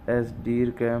as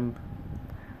Deer Camp,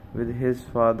 with his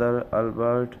father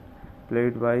Albert,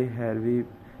 played by Harve,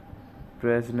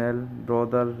 Presnell,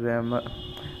 brother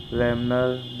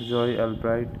Ramner, Joy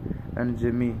Albright, and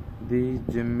Jimmy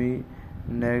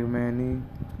Nagmani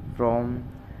from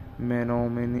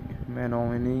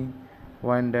Menominee,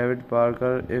 Wine David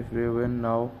Parker, If Ruben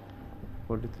Now,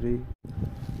 43.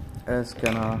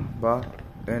 Escanaba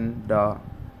in the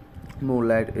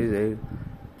Moonlight is a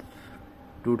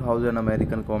 2000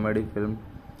 American comedy film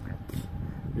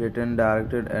written,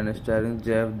 directed, and starring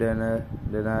Jeff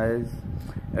Daniels.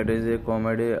 It is a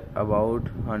comedy about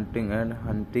hunting and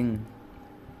hunting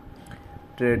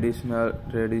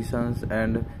traditions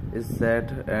and is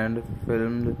set and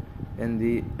filmed in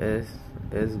the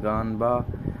Escanaba,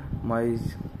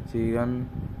 Michigan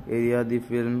area. The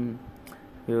film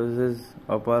uses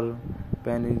Upper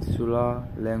Peninsula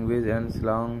language and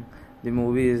slang. The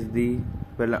movie is the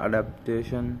film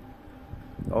adaptation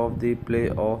of the play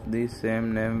of the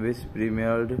same name, which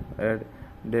premiered at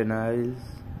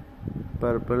Daniels'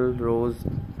 Purple Rose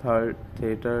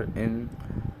Theatre in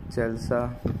Chelsea,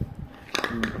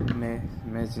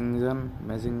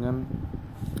 Michigan.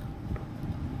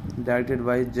 Directed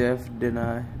by Jeff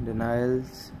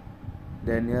Daniels.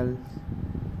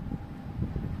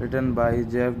 Written by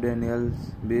Jeff Daniels,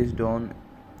 based on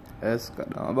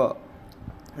Escanaba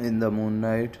in the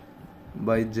Moonlight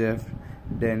by Jeff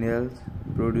Daniels,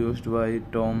 produced by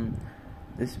Tom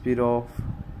Spiroff,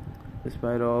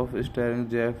 starring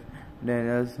Jeff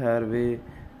Daniels, Harve,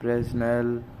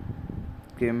 Presnell,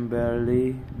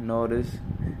 Kimberly Norris,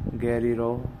 Gary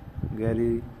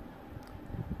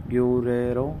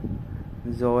Guerrero,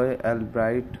 Zoe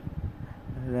Albright,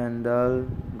 Randall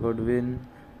Goodwin,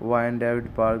 Wine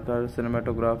David Parker.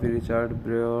 Cinematography Richard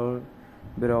Brewer.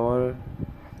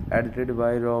 Edited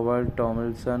by Robert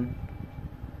Tomlinson.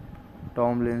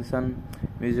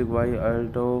 Music by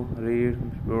Alto Reed.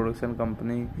 Production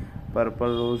company Purple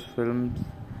Rose Films.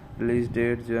 Release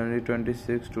date January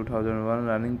 26, 2001.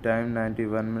 Running time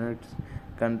 91 minutes.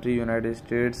 Country United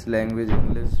States. Language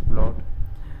English. Plot: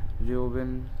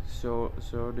 Reuben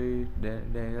Shoddy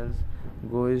Daniels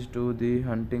goes to the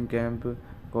hunting camp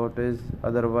cottage,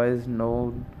 otherwise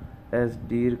known as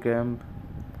Deer Camp,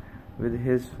 with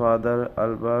his father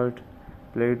Albert,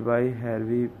 played by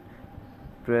Harve,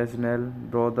 Presnell,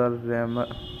 brother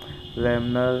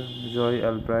Ramner, Joy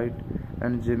Albright,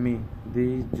 and Jimmy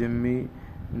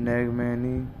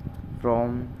Nagmani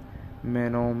from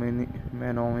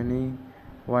Menominee,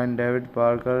 Wine David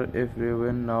Parker, If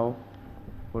Ruben Now,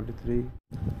 43.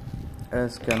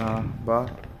 Escanaba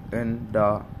in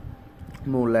the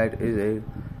Moonlight is a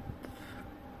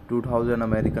 2000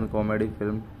 American comedy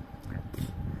film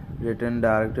written,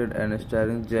 directed, and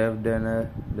starring Jeff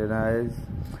Daniels.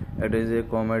 It is a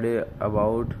comedy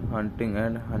about hunting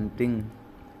and hunting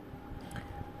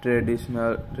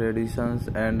traditions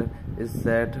and is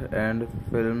set and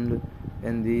filmed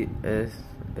in the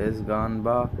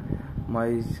Escanaba,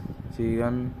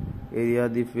 Michigan area.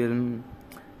 The film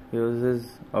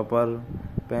uses Upper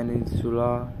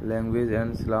Peninsula language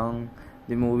and slang.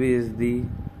 The movie is the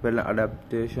film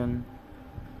adaptation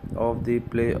of the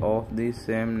play of the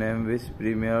same name, which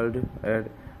premiered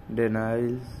at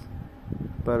Daniels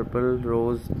Purple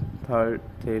Rose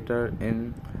Theatre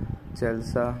in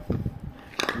Chelsea,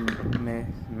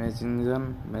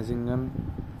 Michigan.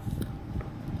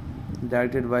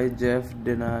 Directed by Jeff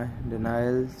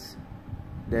Daniels.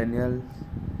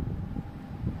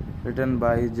 Written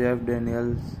by Jeff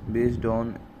Daniels, based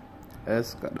on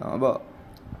Escanaba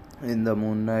in the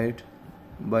Moonlight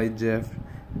by Jeff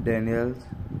Daniels,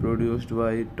 produced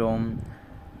by Tom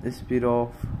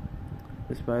Spiroff,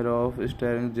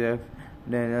 starring Jeff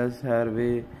Daniels,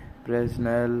 Harve,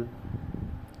 Presnell,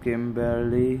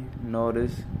 Kimberly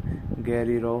Norris,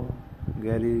 Gary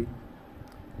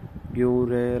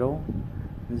Guerrero,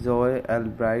 Zoe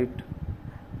Albright,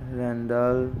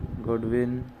 Randall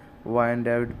Goodwin, Wayne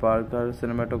David Parker.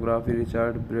 Cinematography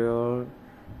Richard Brewer.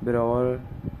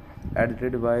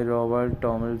 Edited by Robert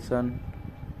Tomlinson.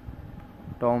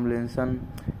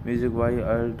 Music by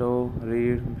Alto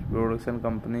Reed. Production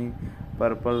company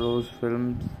Purple Rose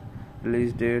Films.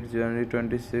 Release date January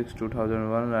 26,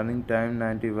 2001. Running time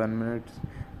 91 minutes.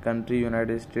 Country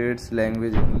United States.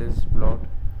 Language English. Plot: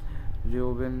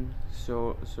 Reuben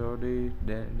Sodi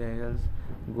Daniels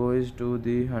goes to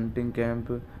the hunting camp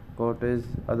cottage,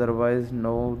 otherwise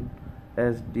known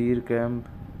as Deer Camp,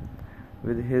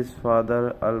 with his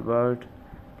father Albert,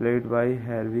 played by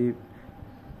Harve,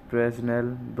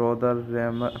 Presnell, brother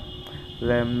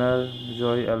Ramner,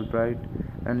 Joy Albright,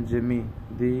 and Jimmy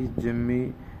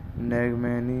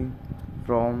Nagmani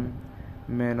from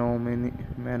Menominee,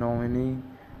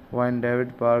 Wayne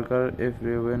David Parker, if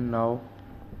Reuben now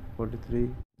 43.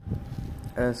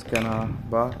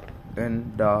 Escanaba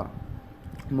in the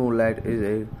Moonlight is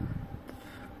a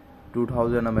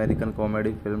 2000 American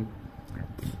comedy film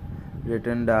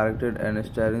written, directed, and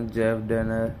starring Jeff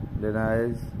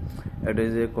Daniels. It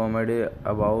is a comedy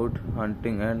about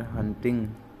hunting and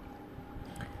hunting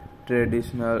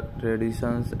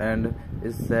traditions and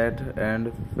is set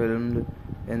and filmed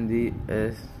in the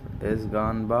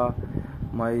Escanaba,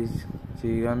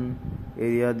 Michigan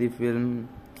area. The film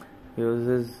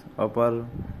uses Upper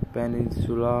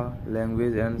Peninsula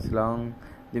language and slang.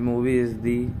 The movie is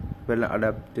the film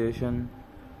adaptation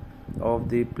of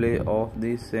the play of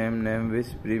the same name, which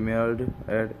premiered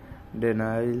at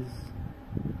Daniels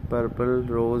Purple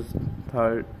Rose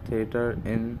Theatre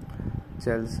in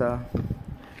Chelsea,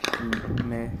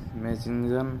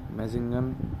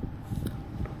 Michigan.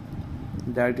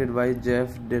 Directed by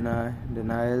Jeff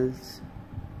Daniels.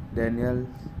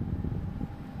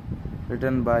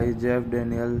 Written by Jeff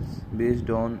Daniels, based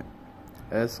on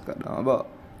Escanaba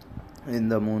in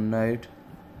the Moonlight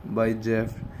by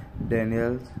Jeff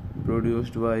Daniels,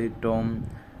 produced by Tom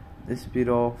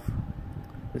Spiroff,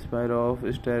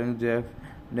 starring Jeff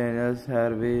Daniels,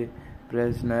 Harve,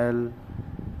 Presnell,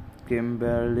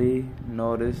 Kimberly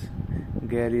Norris,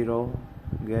 Gary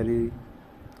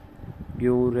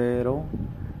Guerrero,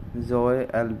 Zoe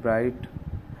Albright,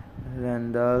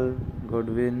 Randall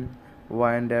Goodwin,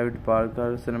 Wayne David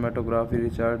Parker. Cinematography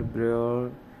Richard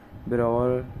Brewer.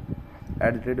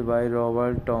 Edited by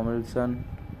Robert Tomlinson.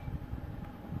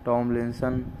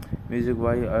 Music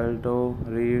by Alto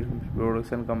Reed.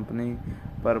 Production company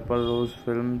Purple Rose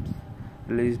Films.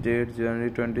 Release date January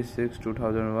 26,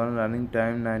 2001. Running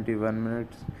time 91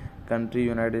 minutes. Country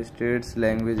United States.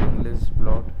 Language English.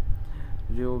 Plot: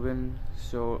 Reuben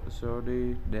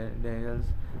Sodi Daniels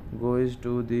goes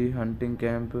to the hunting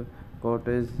camp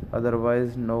cottage,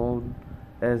 otherwise known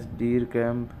as Deer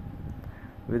Camp,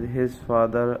 with his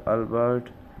father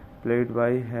Albert, played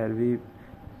by Harve,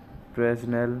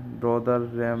 Presnell, brother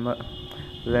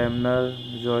Ramner,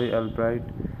 Joy Albright,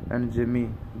 and Jimmy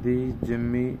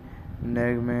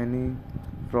Nagmani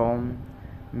from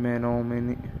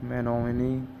Menominee,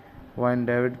 Wayne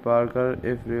David Parker,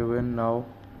 if Reuben now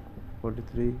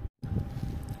 43.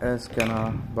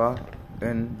 Escanaba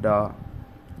in the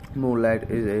Moonlight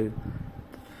is a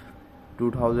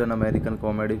 2000 American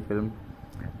comedy film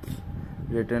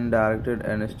written, directed,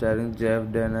 and starring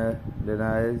Jeff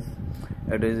Daniels.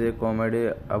 It is a comedy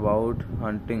about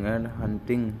hunting and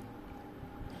hunting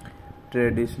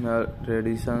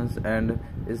traditions and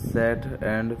is set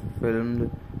and filmed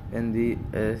in the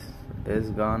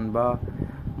Escanaba,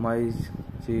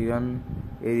 Michigan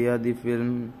area. The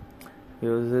film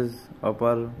uses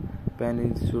Upper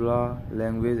Peninsula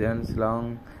language and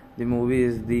slang. The movie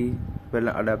is the film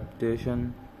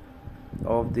adaptation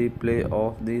of the play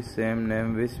of the same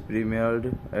name, which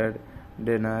premiered at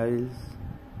Daniel's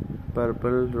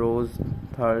Purple Rose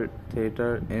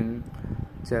Theatre in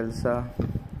Chelsea,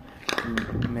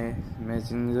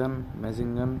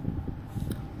 Michigan.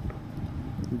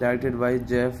 Directed by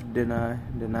Jeff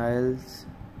Daniels,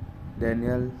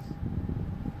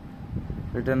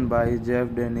 written by Jeff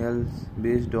Daniels,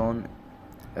 based on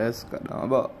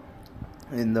Escanaba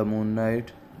in the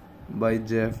Moonlight by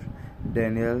Jeff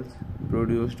Daniels,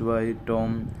 produced by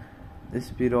Tom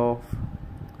Spiroff,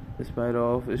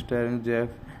 starring Jeff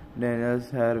Daniels,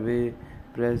 Harve,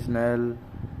 Presnell,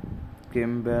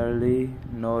 Kimberly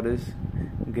Norris,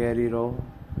 Gary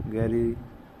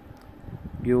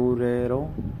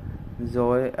Guerrero,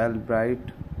 Zoe Albright,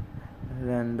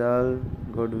 Randall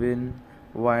Goodwin,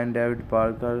 Wayne David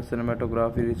Parker.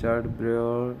 Cinematography Richard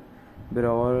Brewer.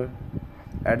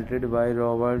 Edited by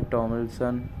Robert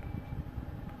Tomlinson.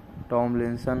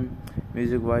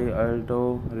 Music by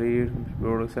Alto Reed.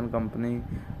 Production company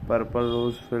Purple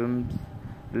Rose Films.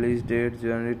 Release date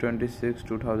January 26,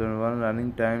 2001.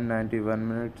 Running time 91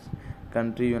 minutes.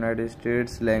 Country United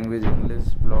States. Language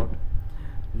English. Plot: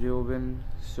 Reuben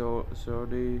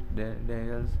Shoddy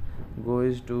Daniels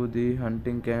goes to the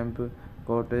hunting camp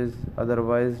cottage,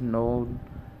 otherwise known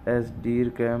as Deer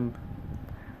Camp,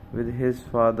 with his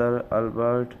father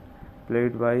Albert,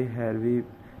 played by Harve,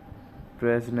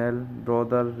 Presnell,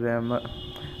 brother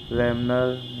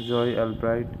Ramner, Joy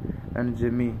Albright, and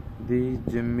Jimmy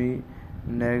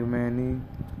Nagmani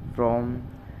from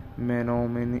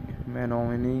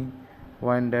Menominee,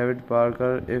 Wayne David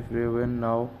Parker, if Reuben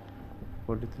now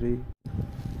 43.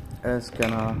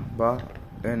 Escanaba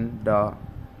in the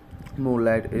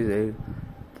Moonlight is a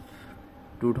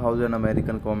 2000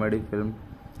 American comedy film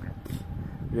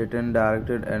written,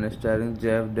 directed, and starring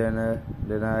Jeff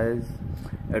Daniels.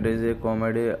 It is a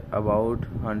comedy about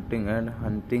hunting and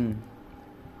hunting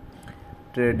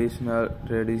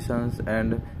traditions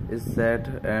and is set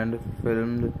and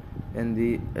filmed in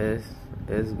the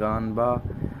Escanaba,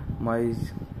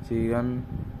 Michigan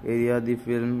area. The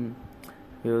film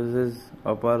uses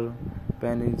Upper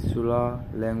Peninsula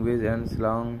language and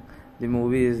slang. The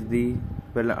movie is the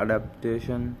film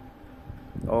adaptation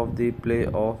of the play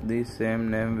of the same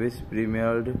name, which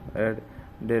premiered at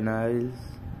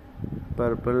Daniel's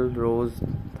Purple Rose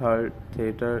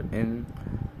Theatre in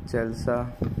Chelsea,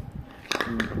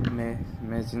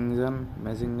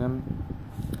 Michigan.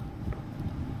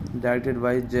 Directed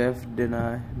by Jeff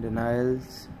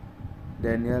Daniels,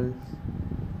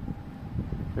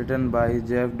 written by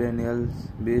Jeff Daniels,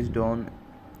 based on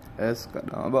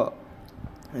Escanaba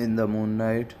in the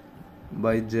Moonlight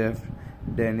by Jeff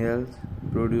Daniels,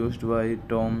 produced by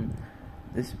Tom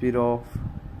Spiroff,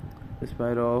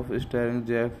 starring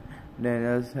Jeff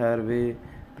Daniels, Harve,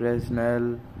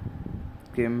 Presnell,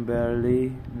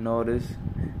 Kimberly Norris,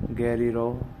 Gary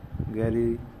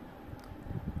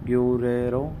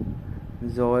Guerrero,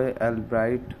 Zoe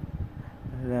Albright,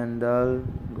 Randall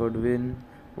Goodwin,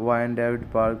 Wayne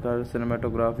David Parker.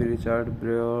 Cinematography Richard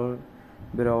Brewer.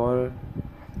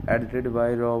 Edited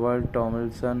by Robert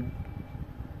Tomlinson.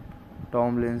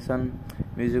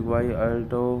 Music by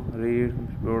Alto Reed.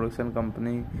 Production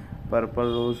company Purple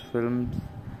Rose Films.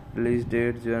 Release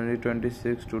date January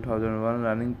 26, 2001.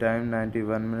 Running time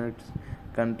 91 minutes.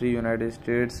 Country United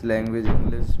States. Language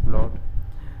English. Plot: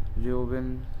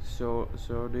 Reuben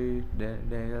Shoddy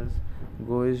Daniels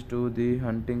goes to the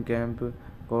hunting camp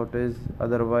cottage,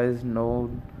 otherwise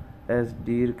known as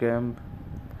Deer Camp,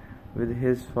 with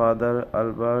his father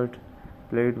Albert,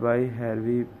 played by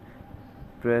Harve,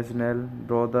 Presnell,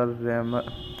 brother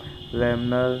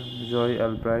Ramner, Joy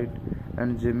Albright,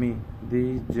 and Jimmy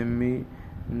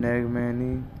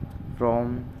Nagmani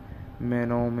from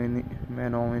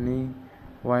Menominee,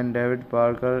 Wayne David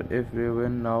Parker, if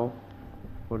Reuben now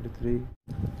 43.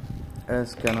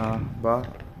 Escanaba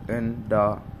in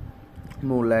the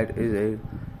Moonlight is a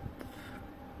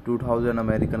 2000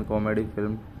 American comedy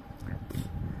film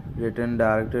written,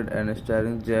 directed, and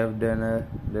starring Jeff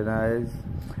Daniels.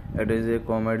 It is a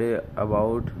comedy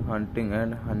about hunting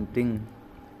and hunting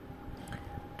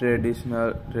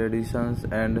traditions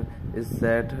and is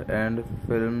set and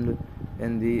filmed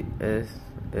in the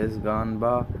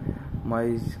Escanaba,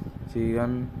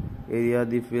 Michigan area.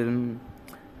 The film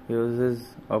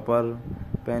uses Upper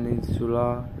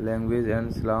Peninsula language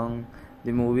and slang.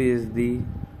 The movie is the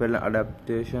film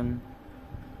adaptation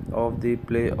of the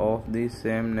play of the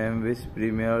same name, which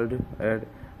premiered at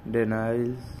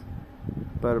Daniel's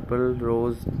Purple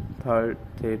Rose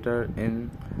Theatre in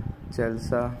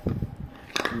Chelsea,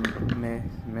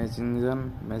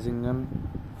 Michigan.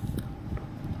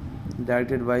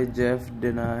 Directed by Jeff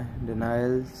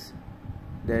Daniels,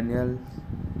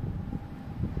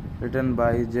 written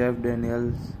by Jeff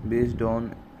Daniels, based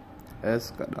on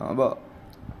Escanaba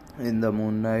in the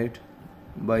Moonlight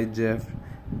by Jeff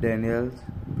Daniels,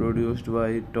 produced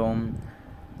by Tom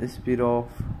Spiroff,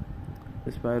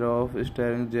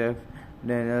 starring Jeff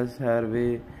Daniels,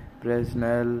 Harve,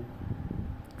 Presnell,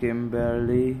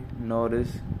 Kimberly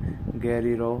Norris,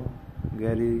 Guerrero,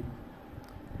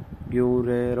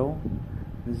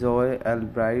 Zoe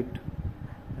Albright,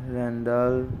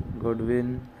 Randall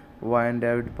Goodwin, Wayne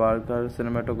David Parker,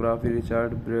 cinematography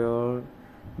Richard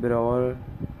Brewer,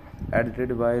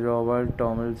 edited by Robert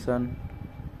Tomlinson,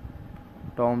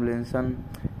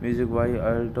 music by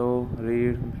Alto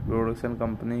Reed, production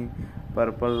company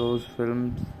Purple Rose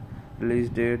Films, release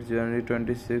date January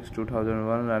 26,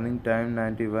 2001, running time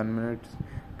 91 minutes,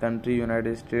 country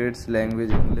United States,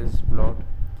 language English, plot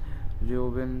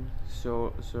Reuben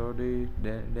Shoddy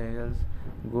Daniels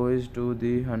goes to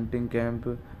the hunting camp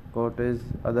cottage,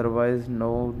 otherwise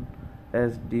known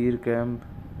as Deer Camp,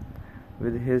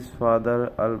 with his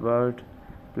father Albert,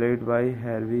 played by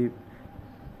Harve,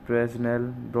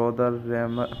 Presnell, brother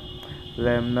Ramner,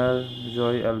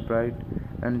 Joy Albright,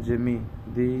 and Jimmy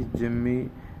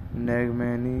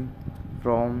Nagmani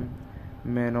from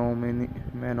Menominee,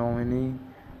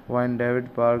 Wayne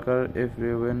David Parker, if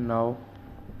Reuben now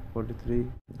 43.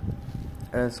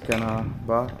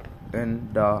 Escanaba in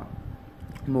the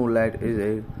Moonlight is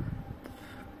a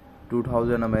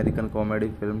 2000 American comedy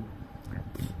film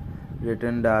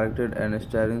written, directed, and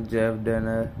starring Jeff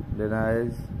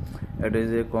Daniels. It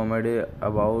is a comedy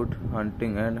about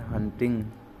hunting and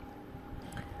hunting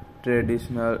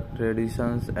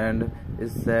traditions and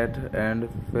is set and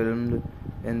filmed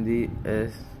in the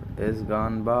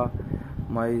Escanaba,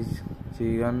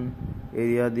 Michigan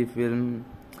area. The film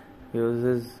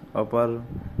uses Upper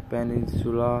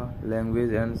Peninsula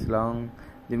language and slang.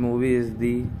 The movie is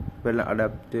the film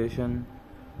adaptation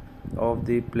of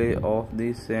the play of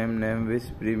the same name, which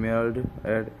premiered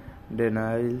at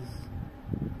Daniel's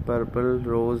Purple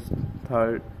Rose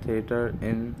Theatre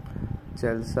in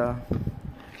Chelsea,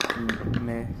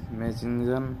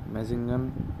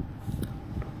 Michigan.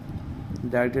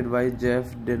 Directed by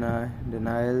Jeff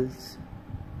Daniels,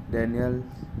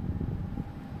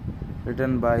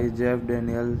 written by Jeff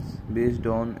Daniels, based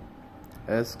on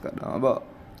Escanaba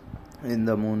in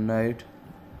the Moonlight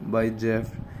by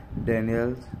Jeff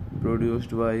Daniels,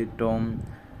 produced by Tom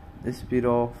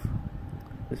Spiroff,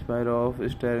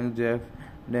 starring Jeff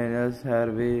Daniels,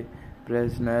 Harve,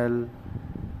 Presnell,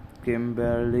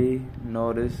 Kimberly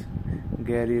Norris,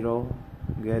 Guerrero,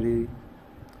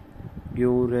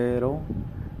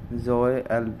 Zoe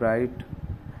Albright,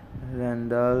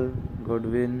 Randall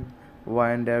Goodwin,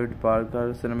 Wayne David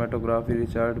Parker, cinematography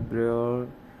Richard Brewer,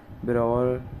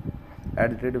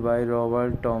 edited by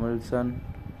Robert Tomlinson,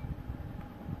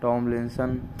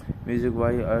 music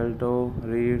by Alto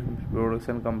Reed,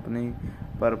 production company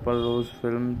Purple Rose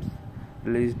Films,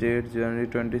 release date January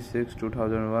 26,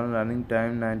 2001, running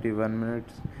time 91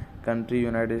 minutes, country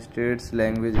United States,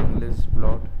 language English,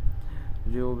 plot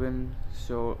Reuben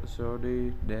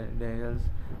Shoddy Daniels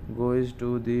goes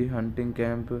to the hunting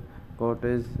camp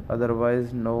cottage,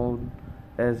 otherwise known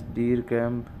as Deer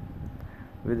Camp,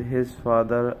 with his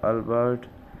father Albert,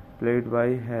 played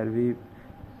by Harve,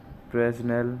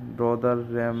 Presnell, brother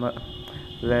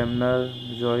Ramner,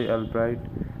 Joy Albright,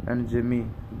 and Jimmy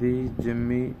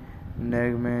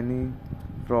Nagmani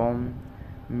from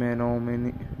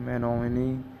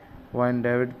Menominee, Wayne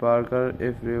David Parker,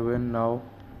 if Reuben now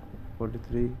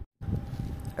 43.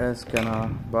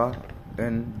 Escanaba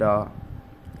in the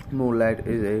Moonlight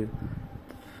is a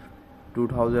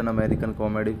 2000 American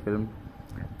comedy film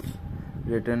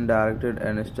written, directed,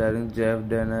 and starring Jeff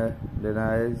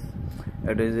Daniels.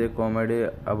 It is a comedy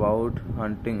about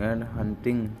hunting and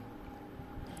hunting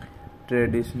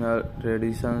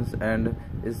traditions and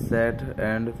is set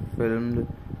and filmed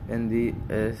in the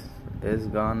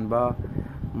Escanaba,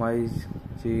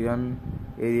 Michigan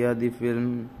area. The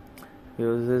film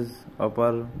uses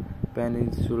Upper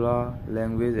Peninsula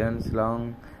language and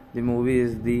slang. The movie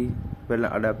is the film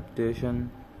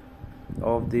adaptation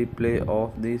of the play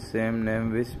of the same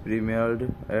name, which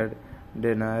premiered at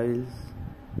Daniel's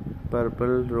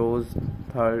Purple Rose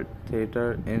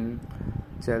Theatre in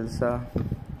Chelsea,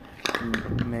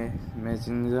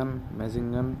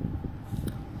 Michigan.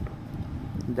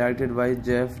 Directed by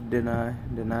Jeff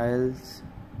Daniels.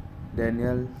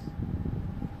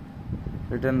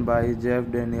 Written by Jeff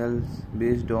Daniels,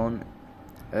 based on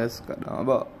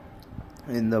Escanaba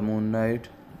in the Moonlight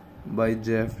by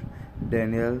Jeff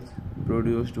Daniels,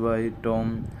 produced by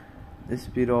Tom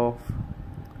Spiroff,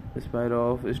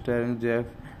 starring Jeff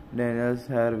Daniels,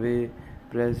 Harve,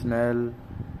 Presnell,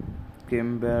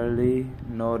 Kimberly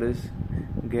Norris,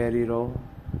 Gary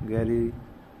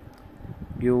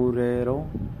Guerrero,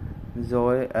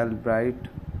 Zoe Albright,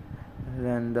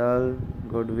 Randall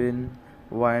Goodwin,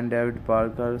 Wine David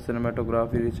Parker,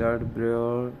 cinematography Richard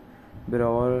Brewer,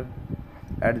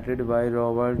 edited by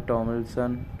Robert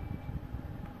Tomlinson,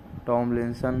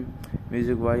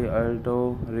 music by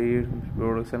Alto Reed,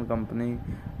 production company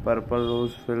Purple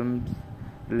Rose Films,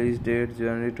 release date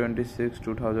January 26,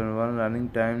 2001, running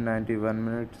time 91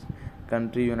 minutes,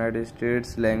 country United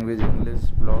States, language English,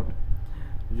 plot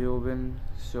Reuben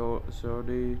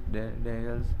Sodi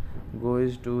Daniels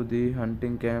goes to the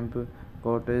hunting camp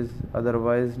cottage,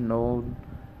 otherwise known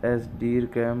as Deer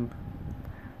Camp,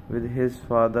 with his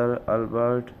father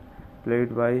Albert,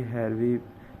 played by Harve,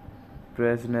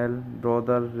 Presnell,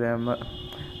 brother Ramner,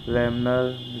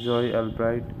 Joy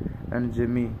Albright, and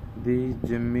Jimmy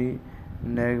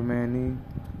Nagmani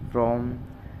from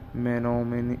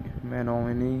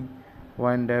Menominee,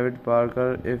 Wine David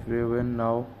Parker, if Reuben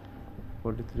now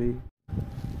 43.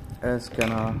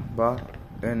 Escanaba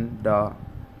in the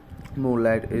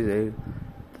Moonlight is a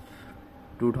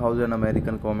 2000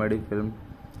 American comedy film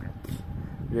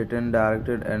written,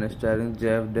 directed, and starring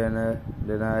Jeff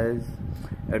Daniels.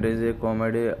 It is a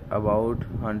comedy about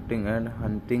hunting and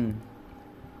hunting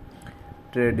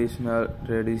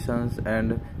traditions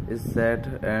and is set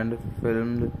and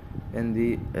filmed in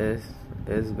the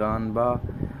Escanaba,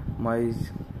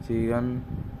 Michigan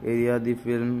area. The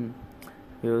film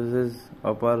uses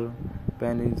Upper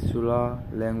Peninsula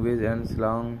language and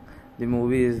slang. The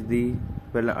movie is the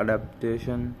film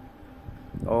adaptation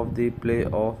of the play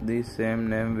of the same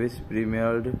name, which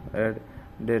premiered at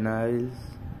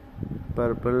Daniels'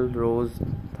 Purple Rose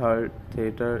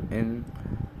Theatre in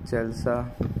Chelsea,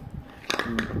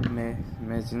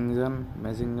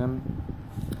 Michigan.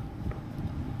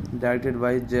 Directed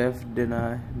by Jeff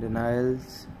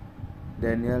Daniels.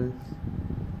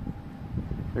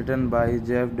 Written by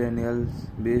Jeff Daniels,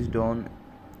 based on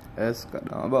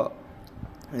Escanaba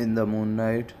in the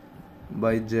Moonlight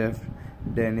by Jeff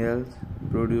Daniels,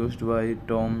 produced by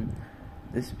Tom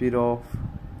Spiroff,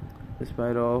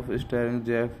 starring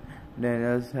Jeff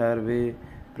Daniels, Harve,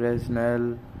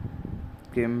 Presnell,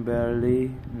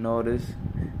 Kimberly Norris,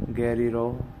 Gary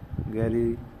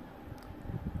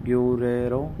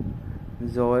Guerrero,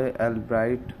 Zoe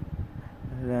Albright,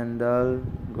 Randall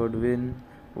Goodwin,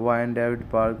 Wine David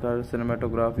Parker,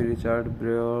 cinematography Richard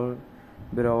Brewer,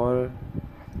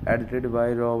 edited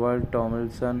by Robert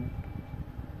Tomlinson,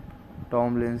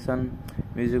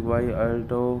 music by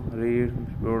Alto Reed,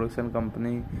 production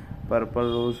company Purple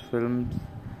Rose Films,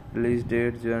 release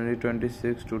date January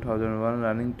 26, 2001,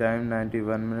 running time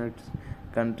 91 minutes,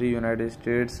 country United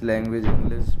States, language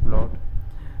English, plot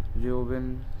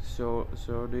Reuben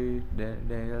Sodi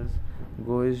Daniels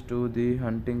goes to the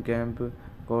hunting camp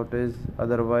cottage,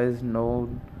 otherwise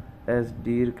known as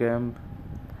Deer Camp,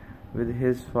 with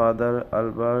his father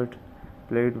Albert,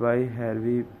 played by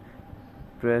Harve,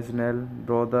 Presnell,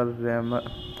 brother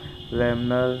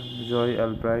Ramner, Joy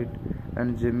Albright,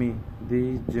 and Jimmy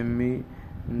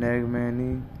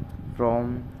Nagmani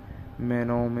from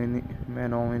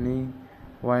Menominee,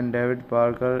 Wine David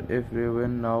Parker, if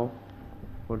Reuben now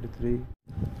 43.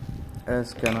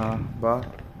 Escanaba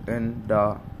in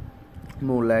the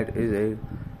Moonlight is a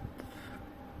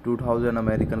 2000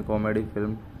 American comedy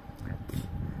film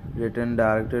written,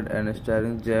 directed, and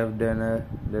starring Jeff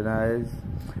Daniels.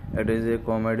 It is a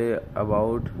comedy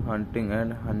about hunting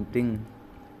and hunting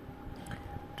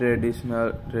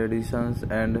traditions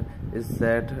and is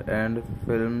set and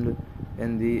filmed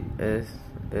in the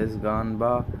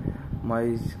Escanaba,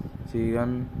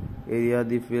 Michigan area.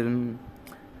 The film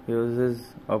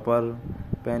uses Upper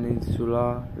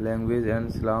Peninsula language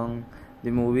and slang. The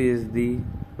movie is the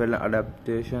film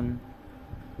adaptation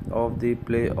of the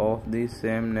play of the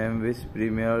same name, which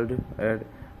premiered at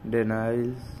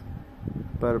Daniels'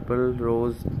 Purple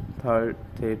Rose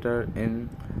Theatre in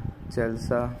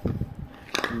Chelsea,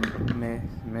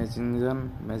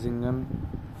 Michigan.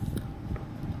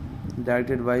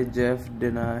 Directed by Jeff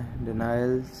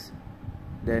Daniels.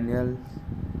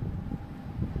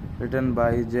 Written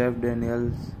by Jeff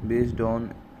Daniels, based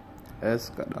on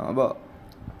Escanaba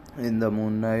in the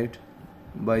Moonlight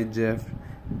by Jeff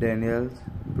Daniels,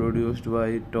 produced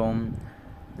by Tom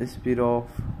Spin-off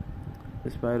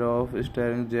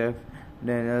starring Jeff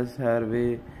Daniels,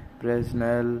 Harve,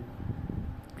 Presnell,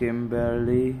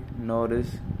 Kimberly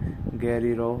Norris,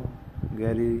 Gary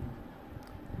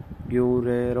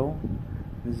Guerrero,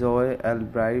 Zoe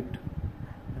Albright,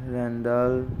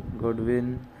 Randall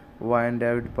Goodwin, Wine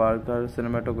David Parker,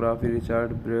 cinematography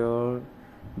Richard Brewer,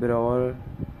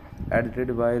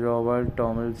 edited by Robert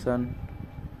Tomlinson,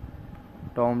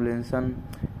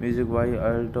 music by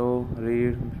Alto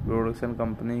Reed, production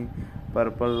company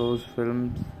Purple Rose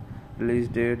Films, release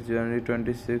date January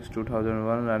 26,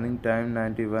 2001, running time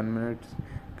 91 minutes,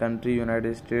 country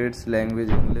United States, language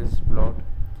English, plot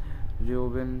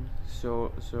Reuben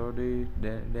Shorty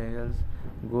Daniels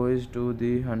goes to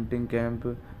the hunting camp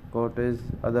cottage,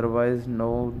 otherwise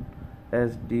known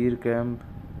as Deer Camp,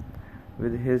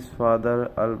 with his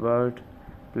father Albert,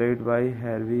 played by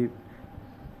Harve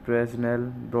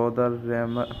Presnell, brother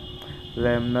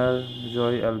Ramner,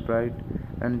 Joy Albright,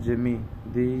 and Jimmy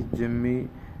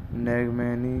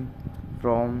Nagmani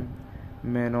from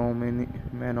Menominee,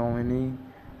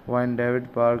 Wine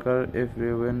David Parker, if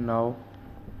Reuben now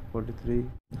 43.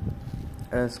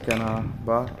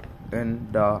 Escanaba in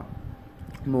the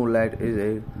Moonlight is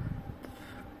a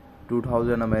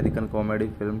 2000 American comedy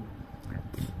film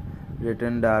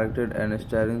written, directed, and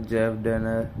starring Jeff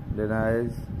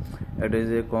Daniels. It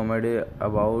is a comedy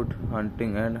about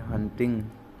hunting and hunting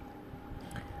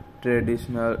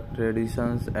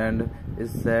traditions and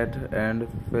is set and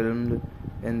filmed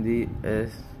in the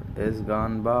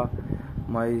Escanaba,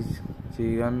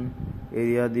 Michigan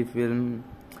area. The film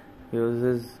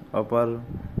uses Upper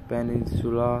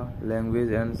Peninsula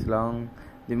language and slang.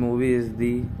 The movie is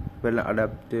the film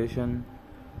adaptation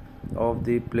of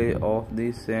the play of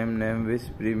the same name, which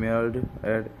premiered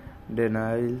at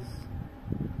Daniels'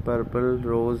 Purple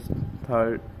Rose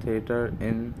Theatre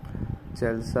in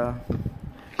Chelsea,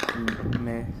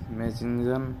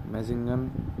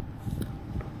 Michigan.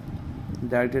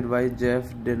 Directed by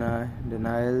Jeff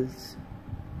Daniels,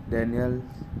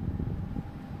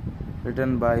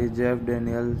 written by Jeff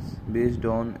Daniels, based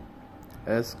on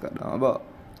Escanaba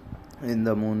in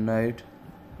the Moonlight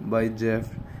by Jeff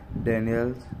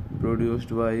Daniels, produced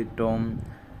by Tom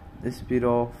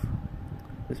Spiroff,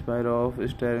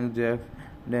 starring Jeff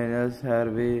Daniels,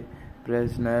 Harve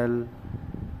Presnell,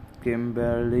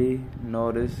 Kimberly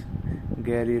Norris,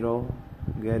 Gary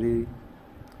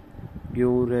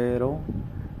Guerrero,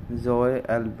 Zoe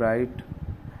Albright,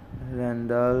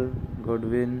 Randall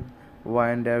Goodwin,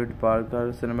 Wine David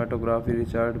Parker, cinematography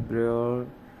Richard Brewer,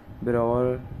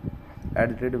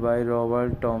 edited by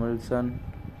Robert Tomlinson,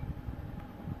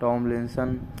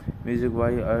 music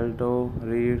by Alto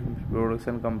Reed,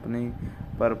 production company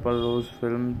Purple Rose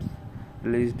Films,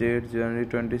 release date January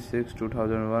 26,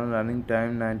 2001, running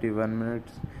time 91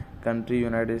 minutes, country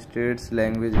United States,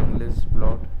 language English,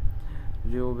 plot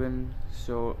Reuben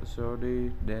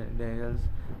Shorty Daniels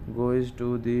goes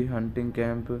to the hunting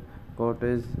camp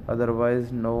cottage,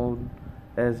 otherwise known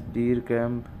as Deer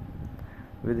Camp,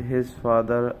 with his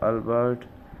father Albert,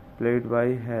 played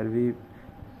by Harve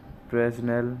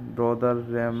Presnell, brother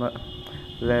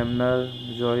Ramner,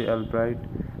 Joy Albright,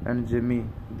 and Jimmy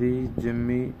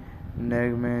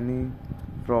Nagmani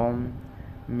from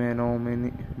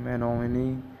Menominee,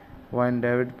 Wine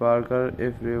David Parker,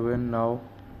 if Reuben now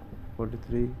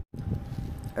 43.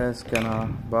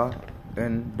 Escanaba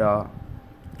in the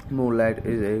Moonlight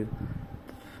is a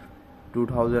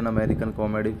 2000 American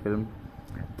comedy film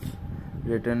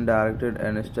written, directed,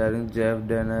 and starring Jeff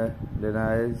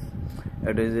Daniels.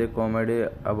 It is a comedy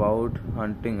about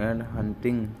hunting and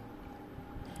hunting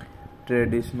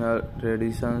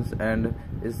traditions and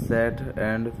is set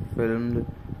and filmed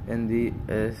in the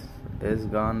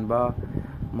Escanaba,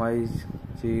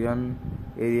 Michigan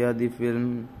area. The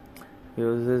film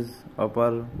uses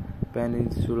Upper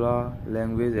Peninsula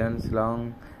language and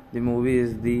slang. The movie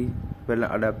is the film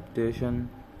adaptation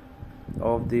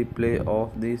of the play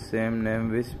of the same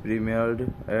name, which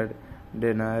premiered at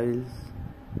Daniels'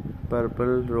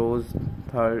 Purple Rose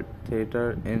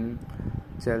Theatre in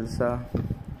Chelsea,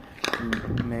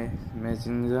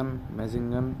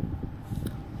 Michigan.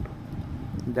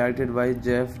 Directed by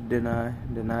Jeff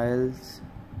Daniels,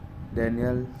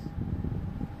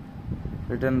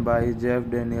 written by Jeff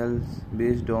Daniels,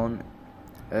 based on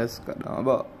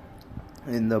Escanaba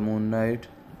in the Moonlight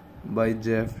by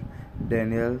Jeff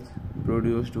Daniels,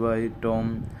 produced by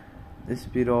Tom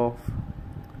Spiroff,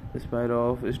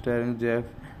 starring Jeff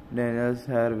Daniels,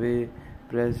 Harve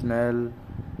Presnell,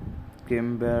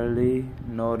 Kimberly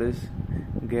Norris,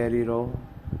 Gary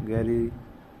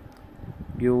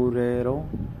Guerrero,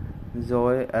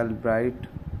 Zoe Albright,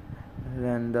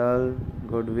 Randall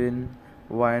Goodwin,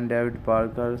 Wine David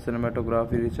Parker,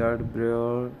 cinematography Richard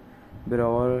Brewer,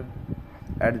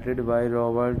 edited by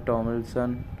Robert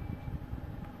Tomlinson,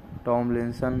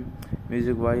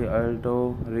 music by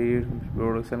Alto Reed,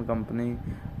 production company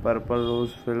Purple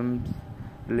Rose Films,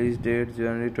 release date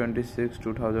January 26,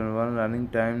 2001, running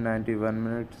time 91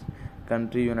 minutes,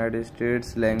 country United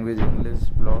States, language English,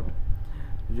 plot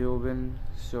Reuben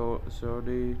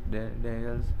Shoddy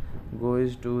Daniels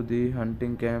goes to the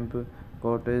hunting camp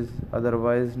cottage,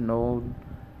 otherwise known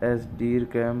as Deer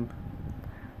Camp,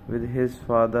 with his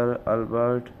father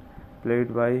Albert,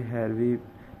 played by Harve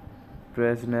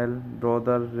Presnell,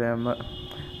 brother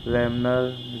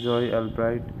Ramner, Joy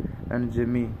Albright, and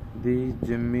Jimmy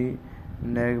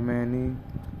Nagmany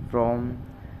from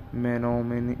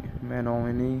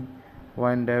Menominee,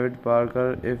 Wine David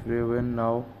Parker, if Reuben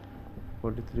now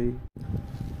 43.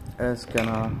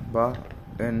 Escanaba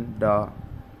in the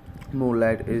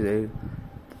Moonlight is a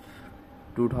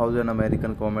 2000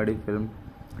 American comedy film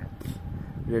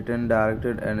written,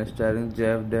 directed, and starring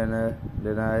Jeff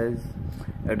Daniels.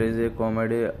 It is a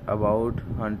comedy about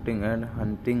hunting and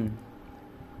hunting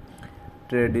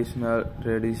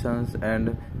traditions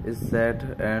and is set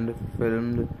and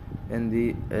filmed in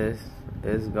the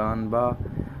Escanaba,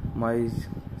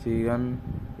 Michigan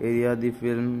area. The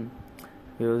film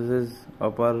uses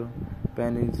Upper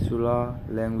Peninsula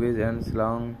language and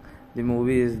slang. The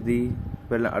movie is the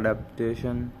film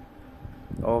adaptation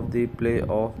of the play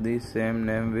of the same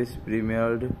name, which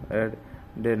premiered at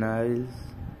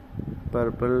Daniels'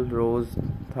 Purple Rose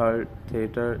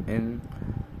Theatre in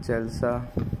Chelsea,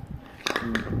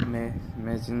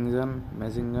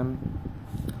 Michigan.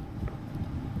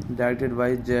 Directed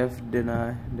by Jeff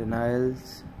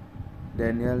Daniels,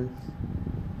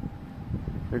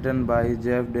 written by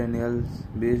Jeff Daniels,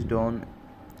 based on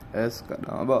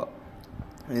Escanaba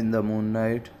in the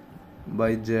Moonlight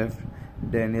by Jeff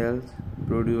Daniels,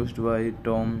 produced by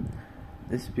Tom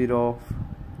Spiroff,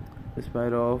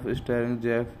 starring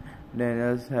Jeff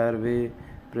Daniels, Harve,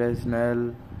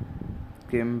 Presnell,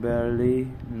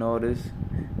 Kimberly Norris,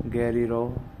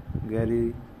 Guerrero,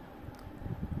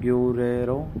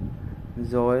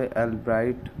 Zoe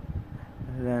Albright,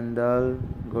 Randall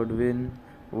Goodwin,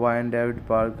 Wine David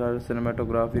Parker,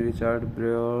 cinematography Richard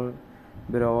Brewer,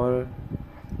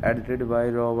 edited by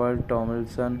Robert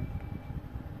Tomlinson,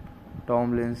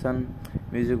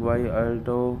 music by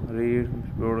Alto Reed,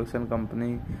 production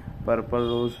company Purple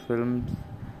Rose Films,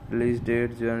 release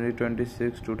date January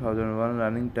 26, 2001,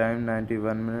 running time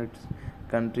 91 minutes,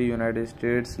 country United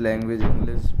States, language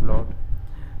English, plot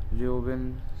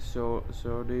Reuben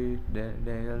Shoddy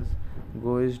Daniels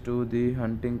goes to the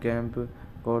hunting camp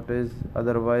cottage,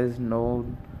 otherwise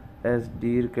known as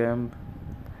Deer Camp,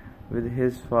 with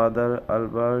his father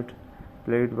Albert,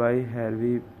 played by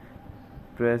Harve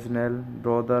Presnell,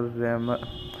 brother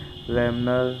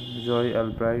Ramner, Joy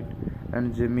Albright,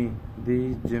 and Jimmy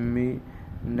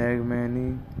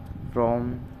Nagmany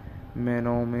from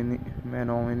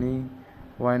Menominee,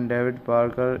 Wine David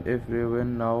Parker, if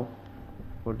Reuben now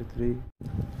 43.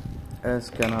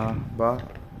 Escanaba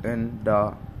in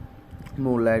the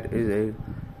Moonlight is a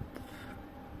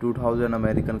 2000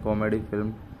 American comedy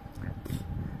film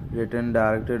written,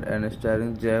 directed, and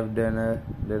starring Jeff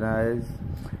Daniels.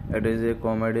 It is a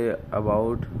comedy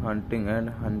about hunting and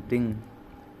hunting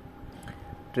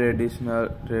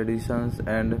traditions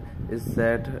and is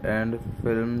set and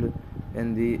filmed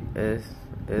in the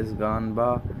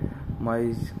Escanaba,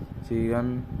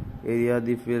 Michigan area.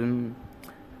 The film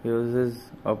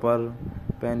uses Upper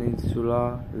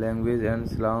Peninsula language and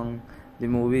slang. The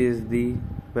movie is the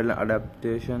film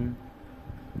adaptation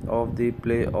of the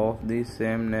play of the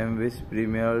same name, which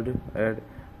premiered at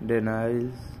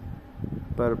Daniels'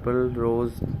 Purple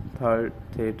Rose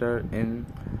Theatre in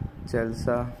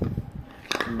Chelsea,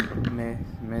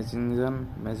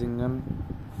 Michigan.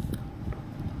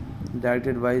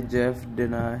 Directed by Jeff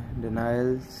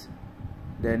Daniels,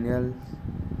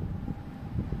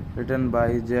 written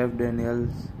by Jeff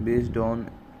Daniels, based on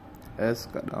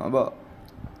Escanaba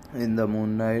in the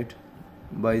Moonlight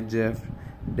by Jeff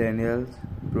Daniels,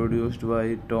 produced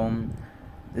by Tom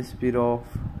Spiroff,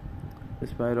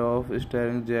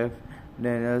 starring Jeff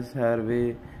Daniels,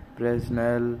 Harve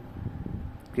Presnell,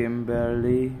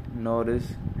 Kimberly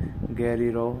Norris,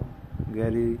 Guerrero,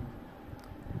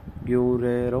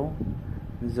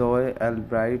 Zoe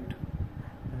Albright,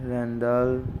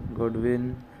 Randall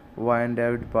Goodwin, Wine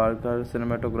David Parker,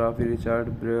 cinematography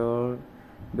Richard Brewer,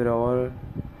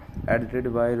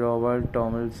 edited by Robert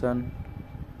Tomlinson,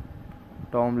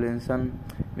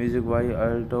 music by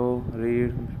Alto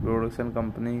Reed, production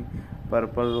company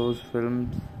Purple Rose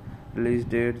Films, Release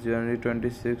date January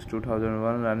 26,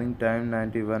 2001. Running time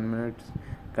 91 minutes.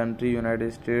 Country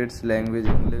United States. Language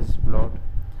English. Plot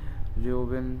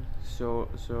Reuben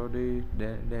Sodi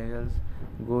Daniels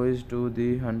goes to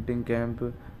the hunting camp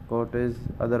cottage,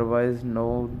 otherwise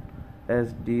known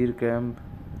as Deer Camp,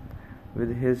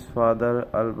 with his father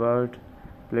Albert,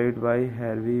 played by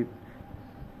Harve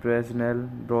Presnell,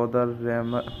 brother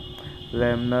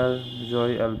Ramner,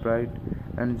 Joy Albright,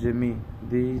 and Jimmy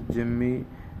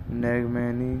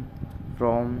Nagmani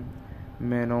from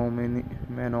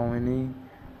Menominee,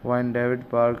 Wine David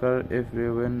Parker, if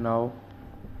Reuben now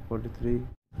 43.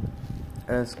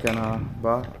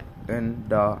 Escanaba in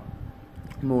the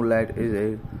Moonlight is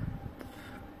a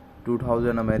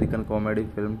 2000 American comedy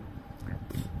film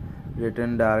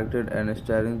written, directed, and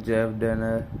starring Jeff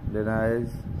Daniels.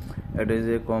 It is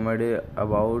a comedy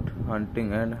about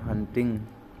hunting and hunting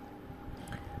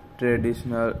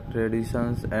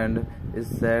traditions and is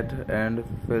set and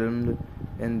filmed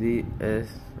in the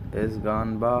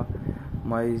Escanaba,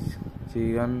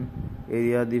 Michigan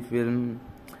area. The film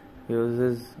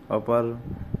uses Upper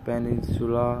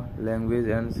Peninsula language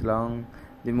and slang.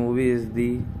 The movie is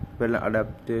the film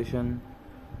adaptation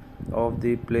of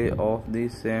the play of the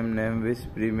same name, which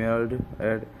premiered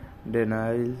at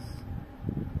Daniels'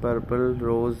 Purple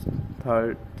Rose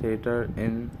Theatre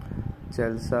in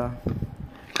Chelsea,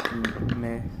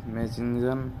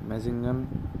 Michigan.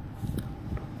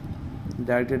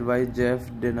 Directed by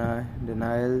Jeff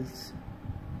Daniels.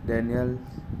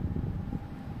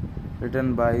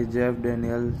 Written by Jeff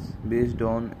Daniels, based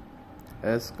on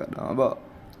Escanaba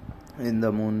in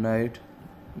the Moonlight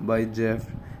by Jeff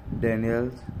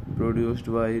Daniels,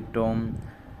 produced by Tom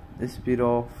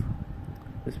Spiroff,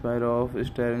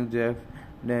 starring Jeff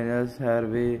Daniels,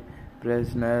 Harve,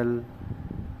 Presnell,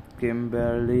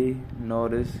 Kimberly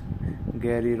Norris,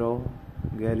 Gary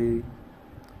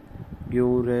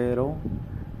Guerrero,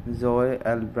 Zoe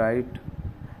Albright,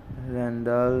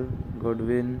 Randall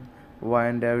Goodwin,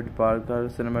 Wine David Parker.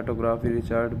 Cinematography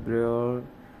Richard Brewer.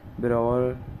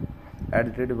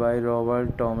 Edited by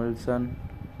Robert Tomlinson.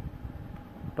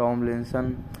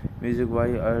 Music by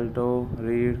Alto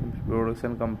Reed.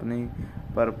 Production company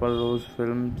Purple Rose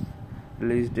Films.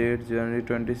 Release date January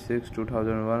 26,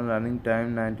 2001. Running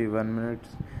time 91 minutes.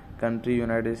 Country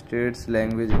United States.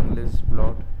 Language English.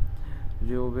 Plot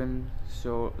Reuben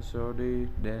Sodi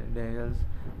Daniels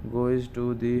goes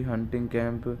to the hunting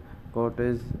camp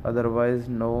cottage, otherwise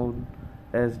known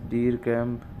as Deer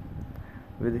Camp,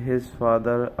 with his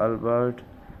father Albert,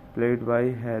 played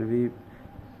by Harve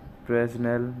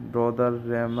Presnell, brother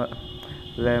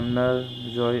Ramner,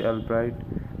 Joy Albright,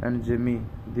 and Jimmy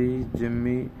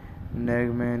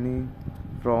Nagmani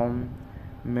from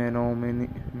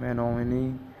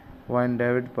Menominee, Wine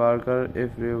David Parker,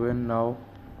 if Reuben now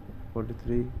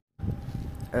 43.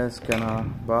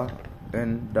 Escanaba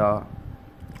in the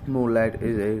Moonlight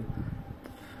is a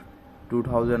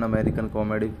 2000 American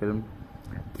comedy film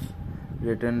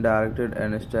written, directed,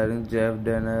 and starring Jeff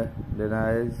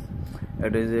Daniels.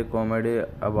 It is a comedy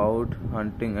about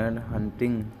hunting and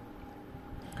hunting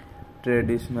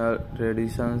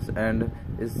traditions and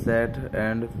is set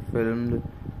and filmed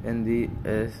in the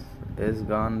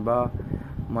Escanaba,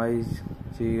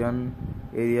 Michigan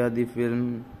area. The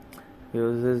film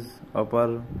uses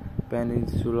Upper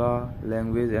Peninsula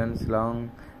language and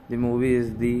slang. The movie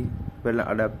is the film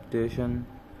adaptation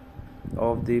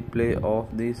of the play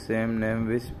of the same name,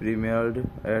 which premiered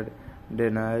at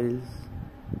Daniels'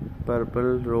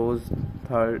 Purple Rose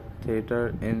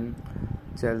Theatre in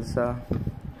Chelsea,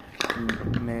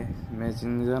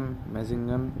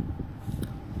 Michigan.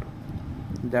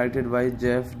 Directed by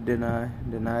Jeff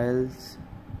Daniels.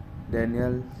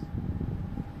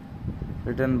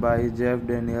 Written by Jeff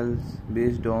Daniels,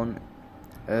 based on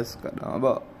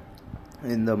Escanaba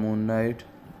in the Moonlight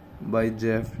by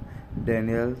Jeff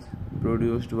Daniels,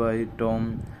 produced by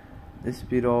Tom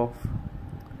Spiroff,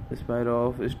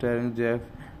 starring Jeff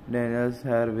Daniels,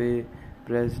 Harve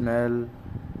Presnell,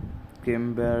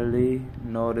 Kimberly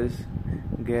Norris,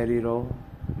 Gary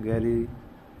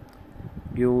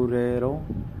Guerrero,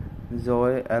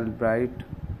 Zoe Albright,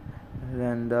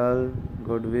 Randall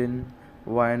Goodwin,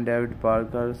 Wine David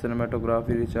Parker.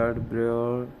 Cinematography Richard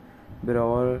Brewer.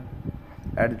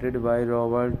 Edited by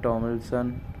Robert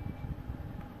Tomlinson.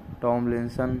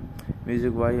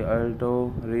 Music by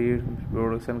Alto Reed.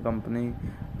 Production company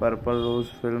Purple Rose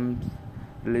Films.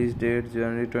 Release date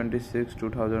January 26,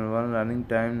 2001. Running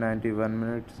time 91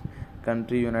 minutes.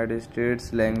 Country United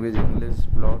States. Language English.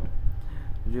 Plot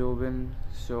Reuben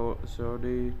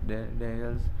Sodi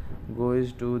Daniels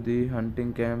goes to the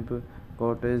hunting camp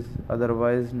cottage,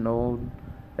 otherwise known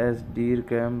as Deer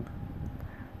Camp,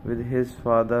 with his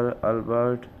father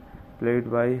Albert, played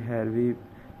by Harve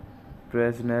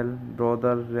Presnell,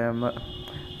 brother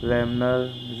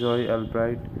Ramner, Joy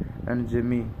Albright, and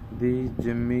Jimmy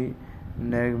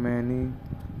Nagmani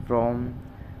from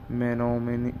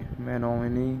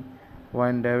Menominee,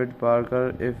 Wine David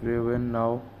Parker, if Raven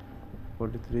now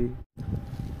 43.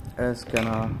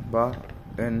 Escanaba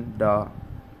in the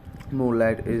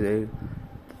Moonlight is a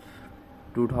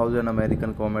 2000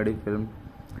 American comedy film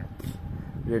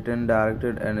written,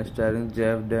 directed, and starring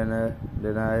Jeff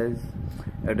Daniels.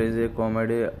 It is a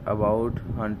comedy about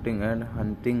hunting and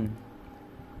hunting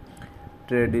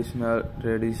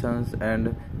traditions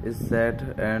and is set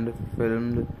and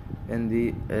filmed in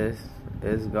the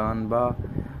Escanaba,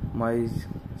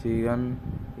 Michigan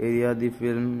area. The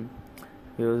film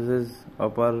uses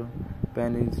Upper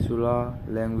Peninsula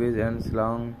language and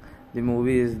slang. The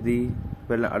movie is the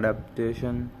film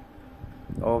adaptation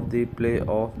of the play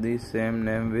of the same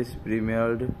name, which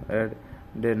premiered at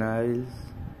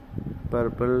Daniels'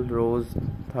 Purple Rose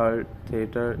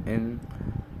Theatre in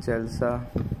Chelsea,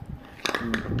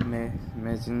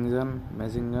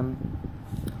 Michigan.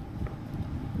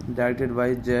 Directed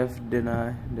by Jeff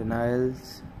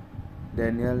Daniels.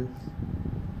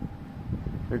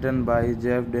 Written by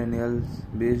Jeff Daniels,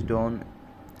 based on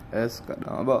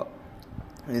Escanaba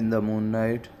in the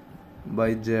Moonlight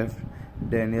by Jeff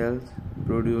Daniels,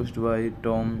 produced by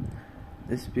Tom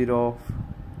Spiroff,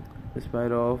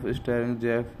 starring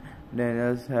Jeff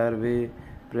Daniels, Harve,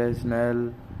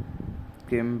 Presnell,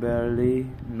 Kimberly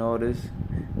Norris,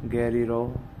 Gary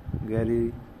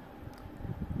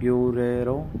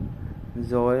Guerrero,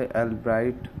 Zoe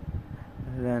Albright,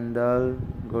 Randall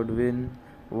Goodwin,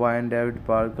 Wine David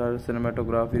Parker.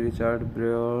 Cinematography Richard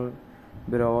Brewer.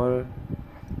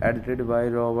 Edited by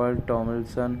Robert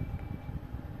Tomlinson.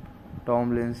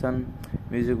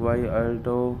 Music by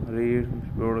Alto Reed.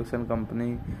 Production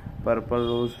company Purple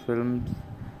Rose Films.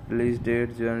 Release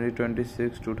date January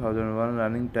 26, 2001.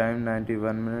 Running time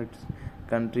 91 minutes.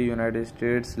 Country United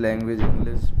States. Language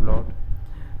English. Plot: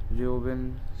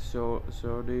 Reuben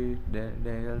Shoddy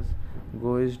Daniels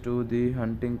goes to the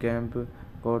hunting camp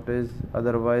cottage,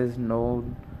 otherwise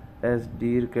known as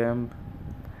Deer Camp,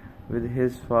 with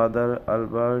his father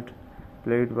Albert,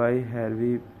 played by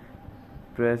Harve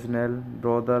Presnell,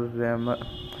 brother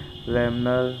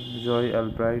Ramner, Joy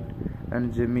Albright,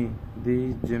 and Jimmy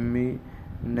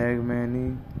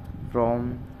Nagmani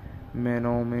from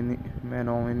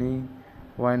Menominee,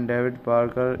 Wine David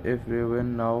Parker, if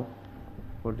Raven now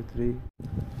 43.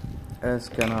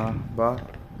 Escanaba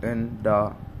in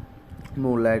the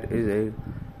Moonlight is a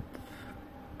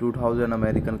 2000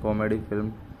 American comedy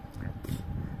film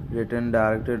written,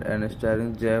 directed, and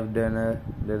starring Jeff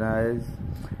Daniels.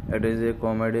 It is a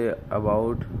comedy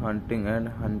about hunting and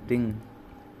hunting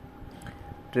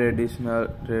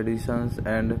traditions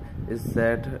and is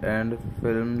set and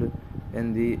filmed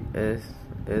in the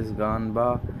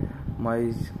Escanaba,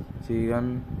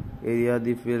 Michigan area.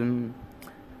 The film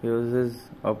uses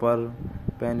Upper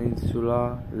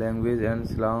Peninsula language and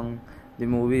slang. The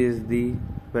movie is the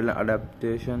film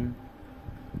adaptation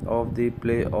of the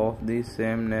play of the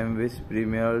same name, which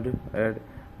premiered at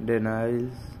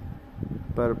Daniels'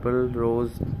 Purple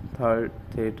Rose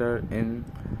Theatre in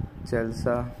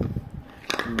Chelsea,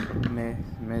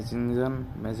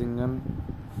 Michigan.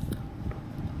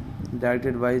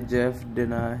 Directed by Jeff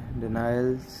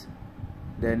Daniels.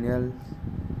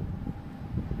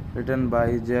 Written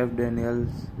by Jeff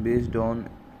Daniels, based on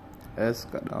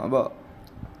Escanaba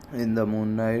in the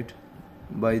Moonlight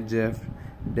by Jeff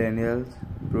Daniels,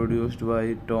 produced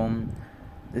by Tom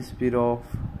Spiroff,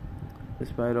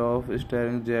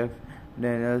 starring Jeff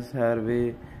Daniels,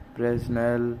 Harve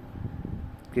Presnell,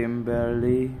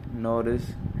 Kimberly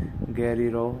Norris, Gary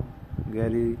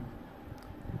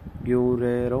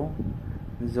Guerrero,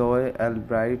 Zoe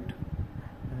Albright,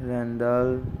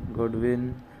 Randall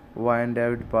Goodwin, Wine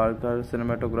David Parker.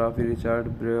 Cinematography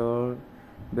Richard Brewer.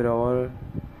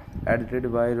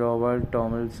 Edited by Robert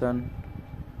Tomlinson.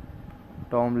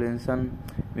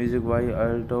 Music by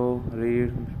Alto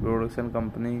Reed. Production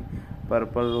company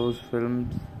Purple Rose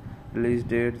Films. Release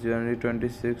date January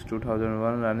 26,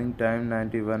 2001. Running time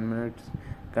 91 minutes.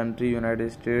 Country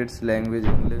United States. Language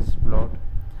English. Plot: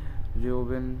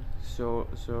 Reuben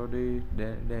Shoddy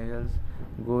Daniels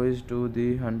goes to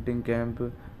the hunting camp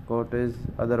cottage,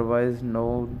 otherwise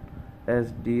known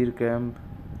as Deer Camp,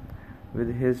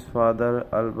 with his father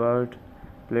Albert,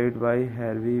 played by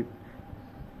Harve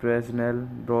Presnell,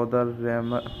 brother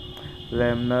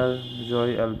Ramner,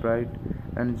 Joy Albright,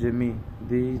 and Jimmy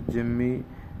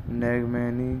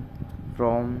Nagmani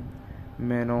from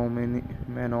Menominee,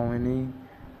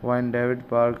 Wine David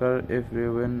Parker, If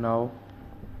Ruin Now.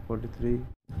 43.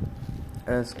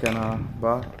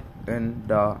 Escanaba in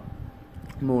the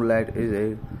Moonlight is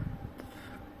a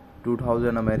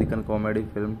 2000 American comedy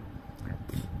film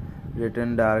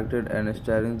written, directed, and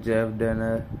starring Jeff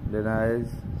Daniels.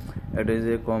 It is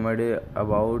a comedy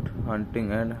about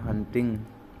hunting and hunting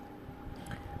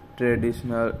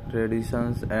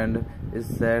traditions and is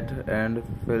set and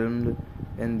filmed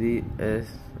in the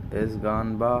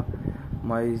Escanaba,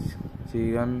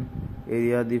 Michigan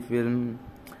area. The film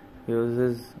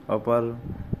uses Upper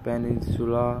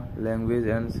Peninsula language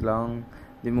and slang.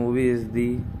 The movie is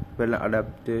the film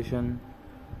adaptation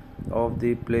of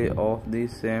the play of the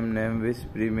same name, which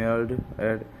premiered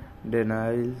at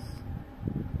Daniels'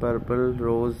 Purple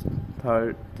Rose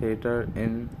Theatre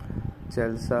in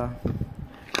Chelsea,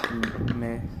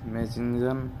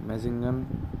 Michigan.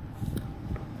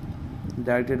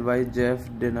 Directed by Jeff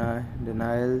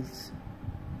Daniels.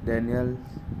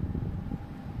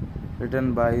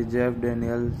 Written by Jeff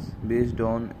Daniels, based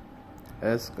on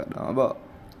Escanaba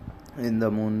in the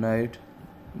Moonlight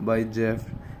by Jeff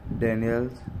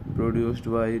Daniels, produced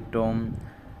by Tom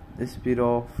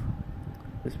Spiroff,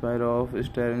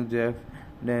 starring Jeff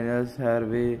Daniels,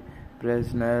 Harve,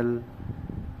 Presnell,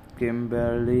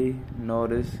 Kimberly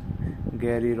Norris,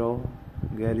 Guerrero,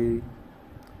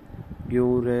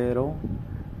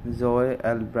 Zoe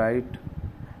Albright,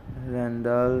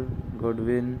 Randall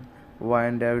Goodwin,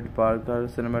 Wine David Parker.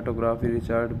 Cinematography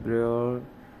Richard Brewer.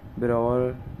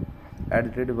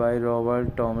 Edited by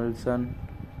Robert Tomlinson.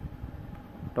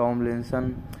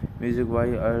 Music by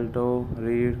Alto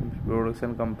Reed.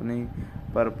 Production company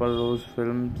Purple Rose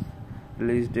Films.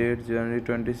 Release date January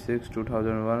 26,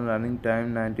 2001. Running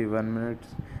time 91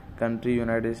 minutes. Country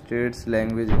United States.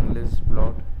 Language English.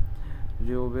 Plot: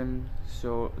 Reuben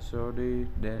Shoddy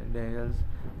Daniels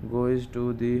goes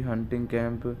to the hunting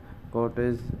camp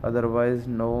cottage, otherwise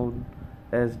known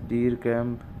as Deer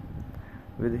Camp,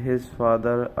 with his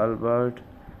father Albert,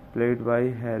 played by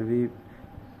Harve,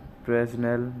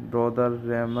 Presnell, brother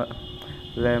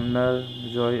Ramner,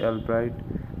 Joy Albright,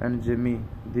 and Jimmy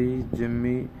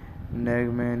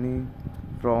Nagmani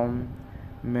from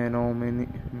Menominee.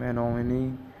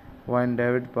 Wine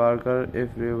David Parker,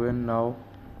 If Ruin Now.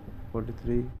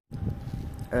 43.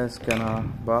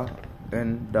 Escanaba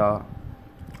in the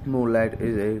Moonlight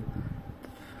is a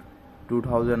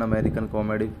 2000 American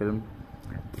comedy film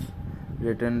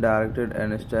written, directed,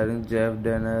 and starring Jeff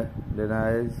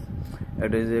Daniels.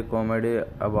 It is a comedy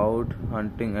about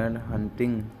hunting and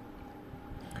hunting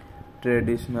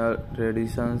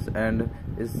traditions and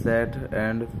is set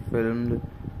and filmed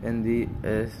in the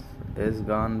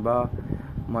Escanaba,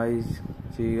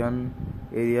 Michigan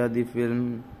area. The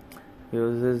film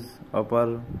uses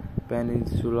Upper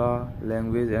Peninsula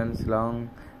language and slang.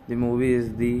 The movie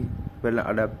is the film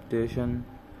adaptation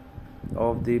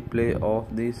of the play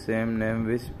of the same name,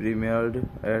 which premiered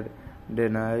at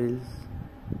Daniels'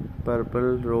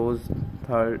 Purple Rose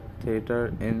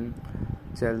Theatre in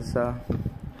Chelsea,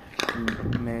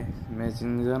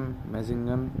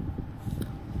 Michigan.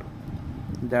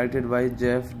 Directed by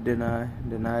Jeff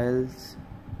Daniels.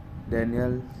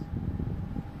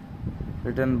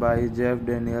 Written by Jeff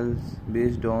Daniels,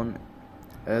 based on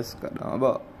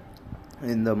Escanaba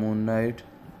in the Moonlight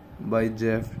by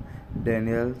Jeff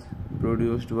Daniels,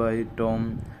 produced by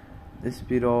Tom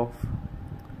Spiroff,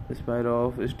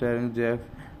 starring Jeff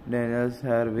Daniels,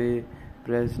 Harve,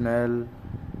 Presnell,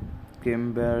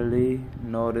 Kimberly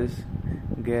Norris,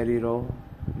 Guerrero,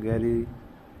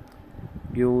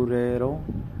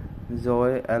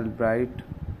 Zoe Albright,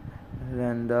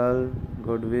 Randall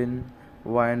Goodwin,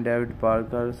 Wine David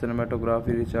Parker.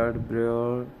 Cinematography Richard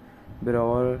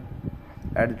Brewer.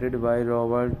 Edited by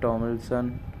Robert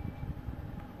Tomlinson.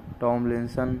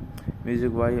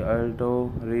 Music by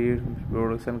Alto Reed.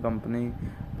 Production company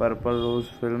Purple Rose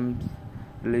Films.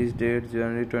 Release date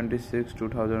January 26,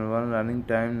 2001. Running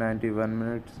time 91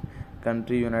 minutes.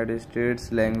 Country United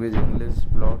States. Language English.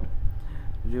 Plot: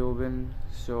 Reuben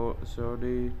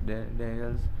Shoddy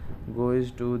Daniels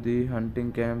goes to the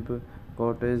hunting camp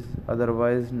cottage,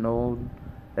 otherwise known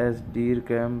as Deer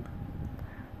Camp,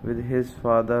 with his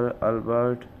father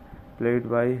Albert, played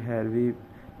by Harve,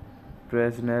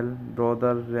 Presnell,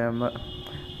 brother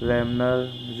Ramner,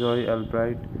 Joy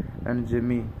Albright, and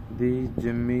Jimmy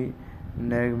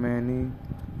Nagmani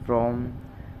from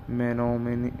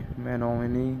Menominee.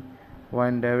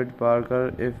 Wine David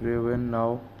Parker, If Ruin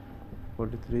Now.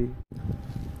 43.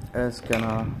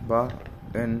 Escanaba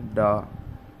in the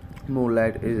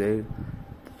Moonlight is a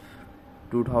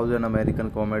 2000 American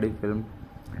comedy film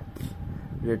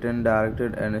written,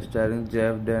 directed, and starring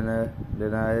Jeff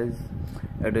Daniels.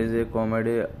 It is a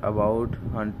comedy about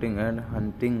hunting and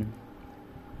hunting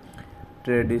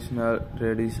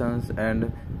traditions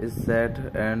and is set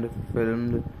and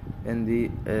filmed in the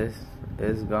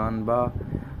Escanaba,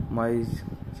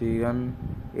 Michigan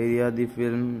area. The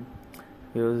film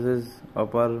uses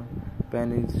Upper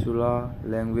Peninsula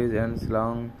language and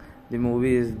slang. The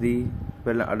movie is the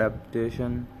film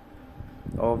adaptation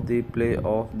of the play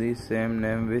of the same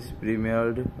name which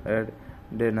premiered at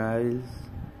Daniel's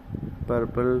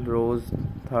Purple Rose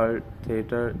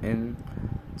Theatre in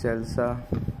Chelsea,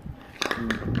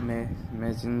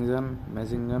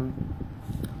 Michigan.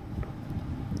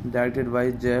 Directed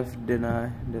by Jeff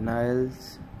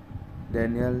Daniels,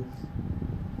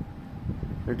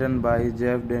 written by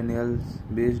Jeff Daniels,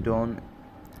 based on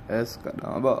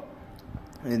Escanaba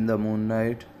in the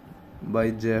Moonlight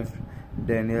by Jeff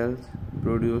Daniels,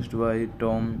 produced by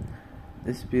Tom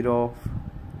Spiroff,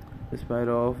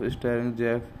 starring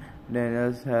Jeff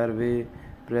Daniels, Harve,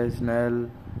 Presnell,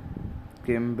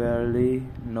 Kimberly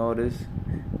Norris,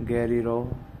 Gary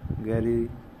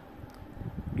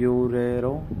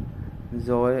Guerrero,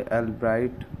 Zoe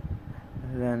Albright,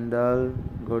 Randall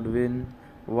Goodwin,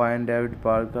 Wayne David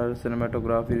Parker.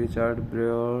 Cinematography Richard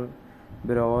Brewer.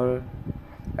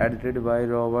 Edited by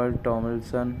Robert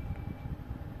Tomlinson.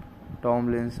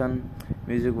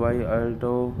 Music by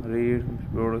Alto Reed.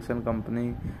 Production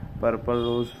company Purple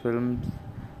Rose Films.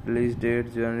 Release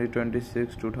date January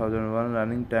 26, 2001.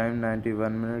 Running time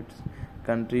 91 minutes.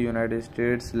 Country United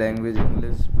States. Language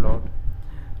English. Plot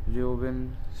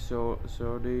Reuben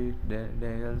Sodi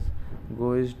Daniels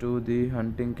goes to the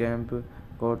hunting camp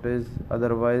cottage,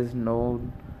 otherwise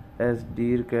known as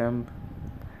Deer Camp,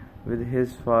 with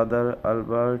his father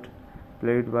Albert,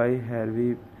 played by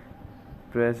Harve,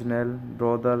 Presnell,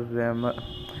 brother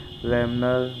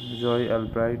Ramner, Joy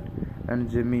Albright, and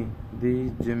Jimmy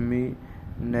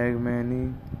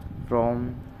Nagmani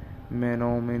from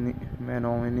Menominee,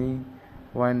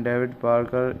 Wayne David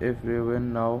Parker, if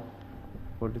Reuben now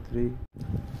 43.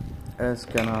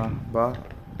 Escanaba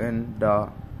in the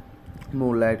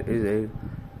Moonlight is a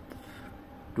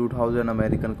 2000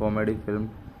 American comedy film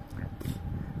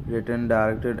written,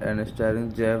 directed, and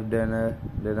starring Jeff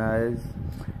Daniels.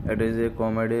 It is a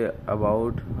comedy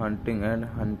about hunting and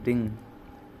hunting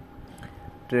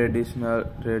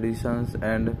traditions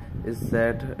and is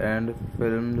set and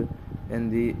filmed in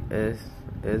the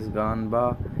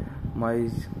Escanaba,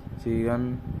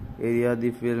 Michigan area.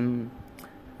 The film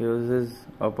uses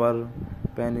Upper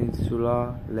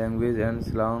Peninsula language and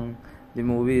slang. The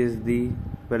movie is the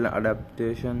film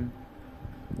adaptation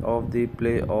of the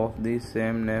play of the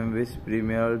same name which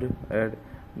premiered at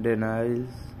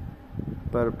Daniel's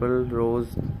Purple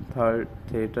Rose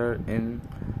Theatre in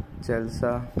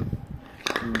Chelsea,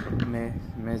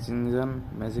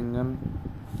 Michigan.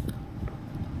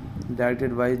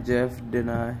 Directed by Jeff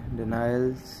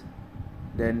Daniels,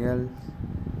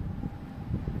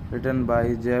 written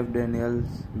by Jeff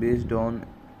Daniels, based on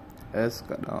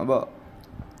Escanaba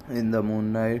in the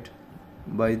Moonlight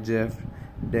by Jeff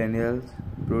Daniels,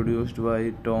 produced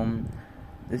by Tom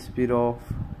Spiroff,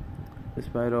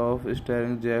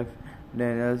 starring Jeff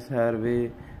Daniels,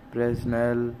 Harve,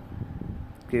 Presnell,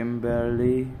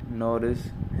 Kimberly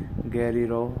Norris, Gary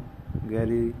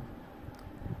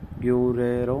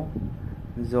Guerrero,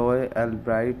 Zoe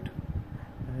Albright,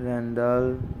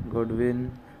 Randall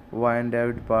Goodwin, Wayne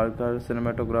David Parker.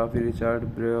 Cinematography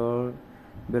Richard Brewer.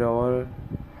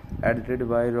 Edited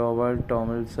by Robert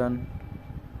Tomlinson.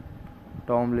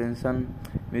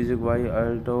 Music by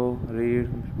Alto Reed.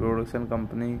 Production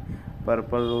company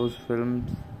Purple Rose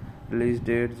Films. Release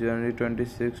date January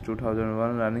 26,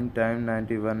 2001. Running time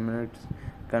 91 minutes.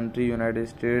 Country United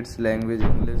States. Language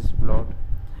English. Plot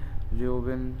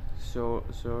Reuben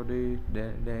Sodi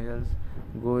Daniels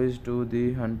goes to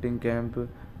the hunting camp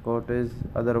cottage,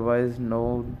 otherwise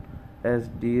known as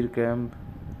Deer Camp,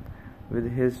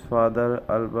 with his father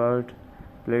Albert,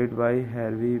 played by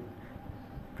Harve,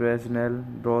 Presnell,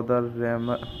 brother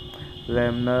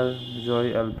Ramner,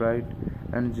 Joy Albright,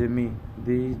 and Jimmy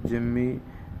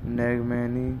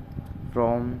Nagmani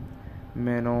from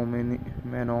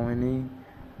Menominee,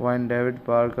 Wayne David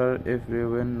Parker, if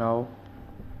Reuben now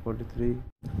 43.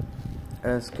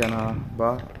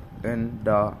 Escanaba in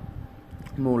the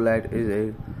Moonlight is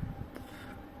a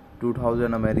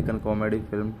 2000 American comedy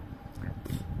film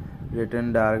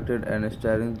written, directed, and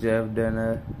starring Jeff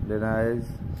Daniels.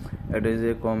 It is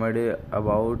a comedy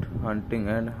about hunting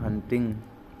and hunting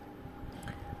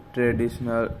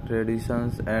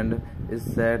traditions and is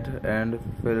set and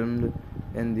filmed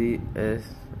in the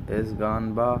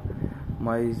Escanaba,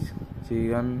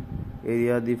 Michigan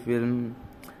area. The film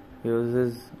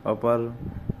uses Upper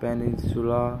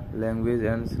Peninsula language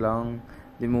and slang.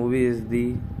 The movie is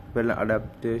the film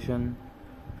adaptation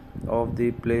of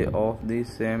the play of the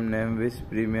same name which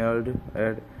premiered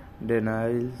at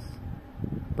Daniel's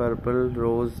Purple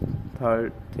Rose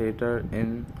Theatre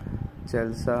in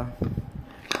Chelsea,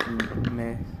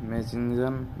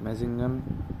 Michigan.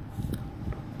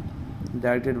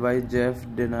 Directed by Jeff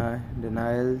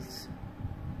Daniels,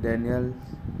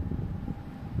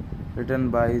 written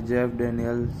by Jeff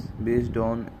Daniels, based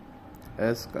on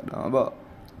Escanaba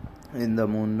in the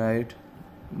Moonlight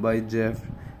by Jeff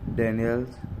Daniels,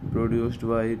 produced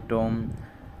by Tom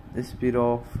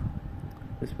Spiroff,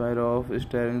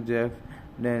 starring Jeff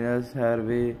Daniels,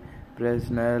 Harve,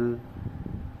 Presnell,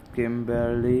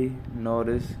 Kimberly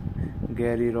Norris,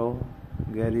 Gary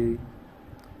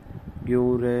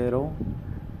Guerrero,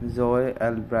 Zoe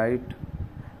Albright,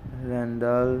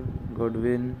 Randall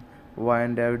Goodwin,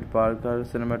 Wayne David Parker.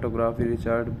 Cinematography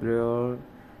Richard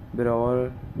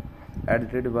Brewer.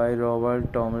 Edited by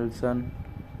Robert Tomlinson.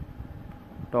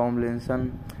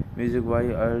 Music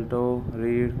by Alto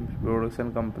Reed.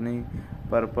 Production company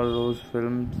Purple Rose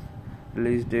Films.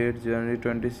 Release date January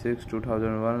 26,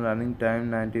 2001. Running time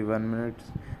 91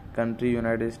 minutes. Country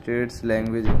United States.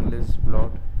 Language English.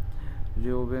 Plot: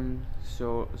 Reuben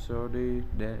Sodi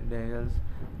Daniels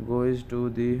goes to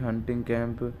the hunting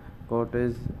camp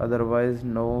cottage, otherwise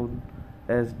known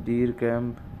as Deer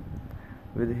Camp,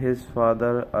 with his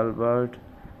father Albert,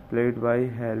 played by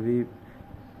Harve,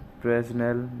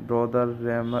 Presnell, brother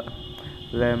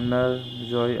Ramner,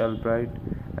 Joy Albright,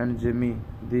 and Jimmy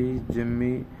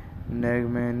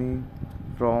Nagmani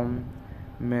from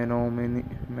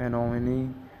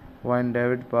Menominee, Wayne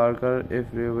David Parker, if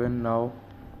Reuben now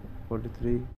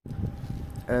 43.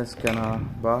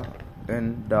 Escanaba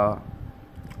in the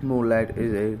Moonlight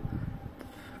is a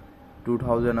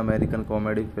 2000 American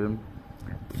comedy film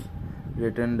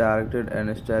written, directed,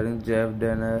 and starring Jeff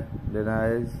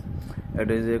Daniels. It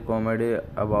is a comedy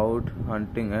about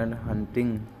hunting and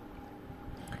hunting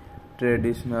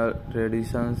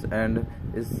traditions and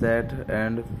is set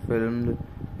and filmed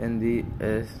in the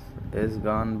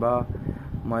Escanaba,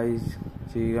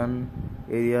 Michigan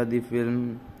area. The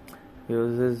film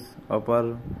uses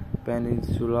Upper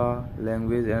Peninsula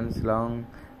language and slang.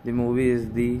 The movie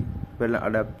is the film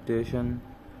adaptation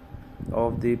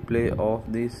of the play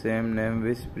of the same name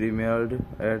which premiered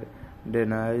at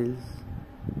Daniel's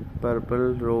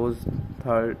Purple Rose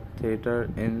Theatre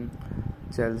in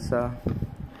Chelsea,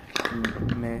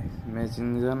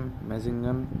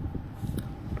 Michigan.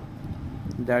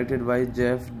 Directed by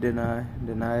Jeff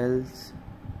Daniels,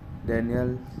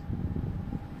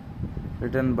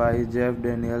 written by Jeff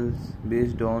Daniels,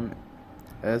 based on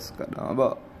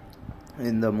Escanaba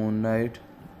in the Moonlight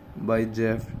by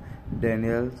Jeff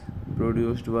Daniels,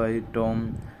 produced by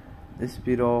Tom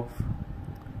Spiroff,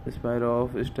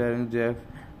 starring Jeff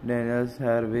Daniels,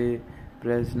 Harve,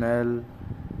 Presnell,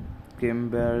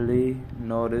 Kimberly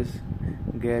Norris,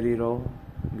 Gary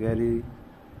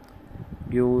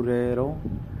Guerrero,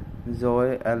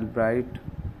 Zoe Albright,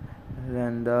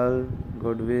 Randall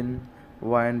Goodwin,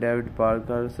 Wayne David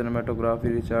Parker. Cinematography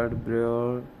Richard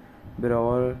Brewer.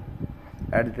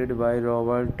 Edited by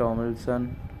Robert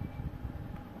Tomlinson.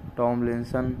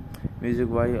 Music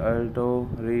by Alto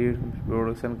Reed.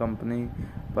 Production company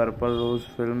Purple Rose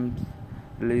Films.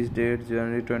 Release date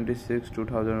January 26,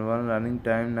 2001. Running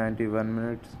time 91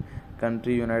 minutes.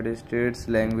 Country United States.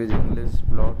 Language English.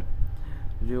 Plot: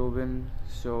 Reuben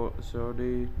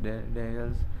Sodi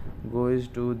Daniels goes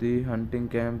to the hunting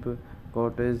camp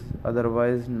cottage,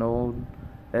 otherwise known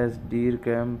as Deer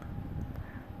Camp,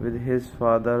 with his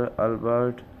father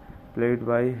Albert, played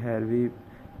by Harve,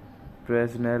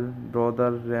 Presnell,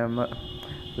 brother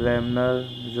Ramner,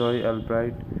 Joy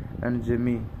Albright, and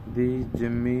Jimmy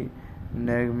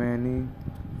Nagmani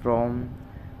from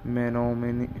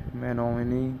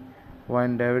Menominee,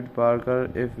 Wayne David Parker,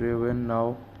 if Reuben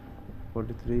now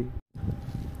 43.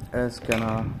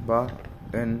 Escanaba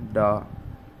in the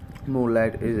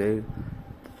Moonlight is a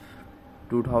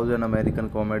 2000 American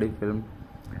comedy film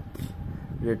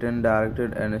written,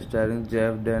 directed, and starring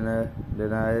Jeff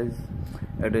Daniels.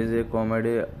 It is a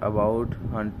comedy about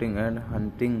hunting and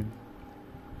hunting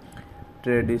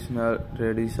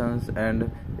traditions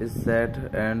and is set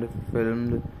and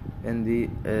filmed in the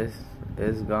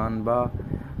Escanaba,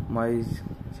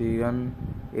 Michigan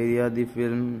area. The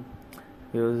film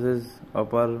uses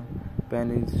Upper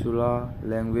Peninsula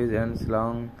language and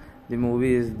slang. The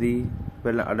movie is the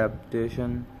film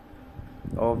adaptation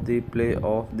of the play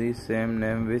of the same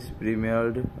name which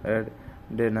premiered at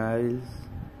Daniel's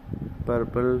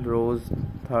Purple Rose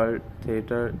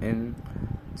Theatre in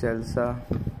Chelsea,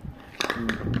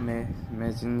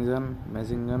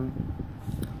 Michigan,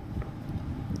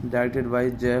 directed by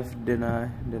Jeff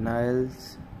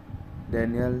Daniels,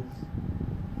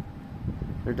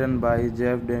 written by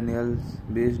Jeff Daniels,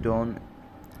 based on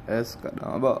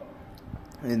Escanaba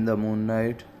in the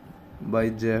Moonlight by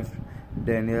Jeff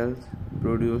Daniels,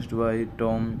 produced by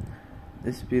Tom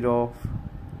Spiroff,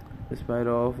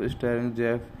 starring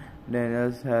Jeff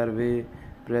Daniels, Harve,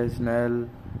 Presnell,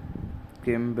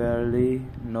 Kimberly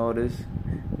Norris,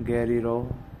 Gary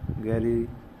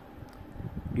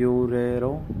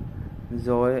Guerrero,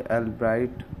 Zoe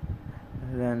Albright,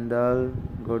 Randall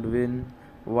Goodwin,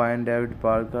 Wayne David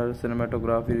Parker,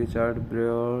 cinematography Richard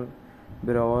Brewer,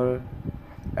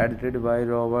 edited by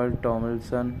Robert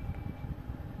Tomlinson,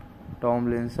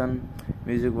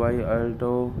 music by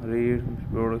Alto Reed,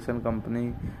 production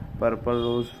company Purple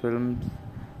Rose Films,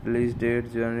 release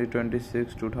date January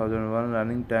 26, 2001,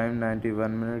 running time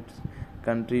 91 minutes,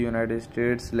 country United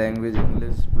States, language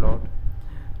English, plot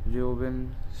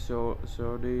Reuben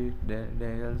Sodi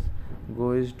Daniels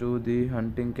goes to the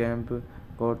hunting camp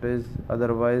cottage,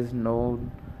 otherwise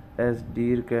known as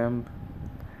Deer Camp,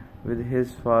 with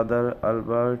his father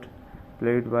Albert,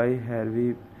 played by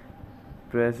Harve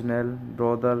Presnell,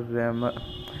 brother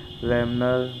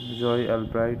Ramner, Joy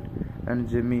Albright, and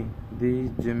Jimmy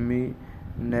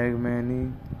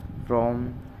Nagmani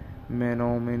from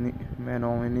Menominee,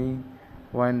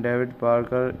 Wayne David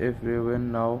Parker, if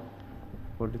Reuben now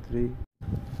 43.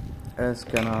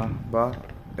 Escanaba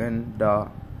in the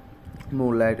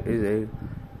Moonlight is a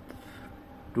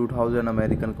 2000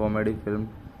 American comedy film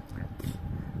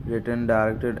written,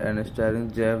 directed, and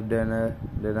starring Jeff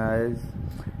Daniels.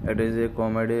 It is a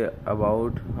comedy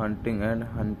about hunting and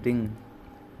hunting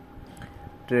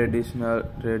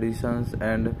traditions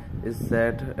and is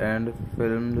set and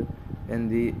filmed in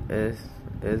the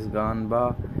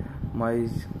Escanaba,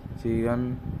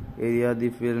 Michigan area. The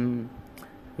film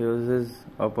uses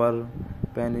Upper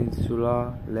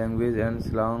Peninsula language and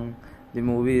slang. The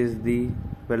movie is the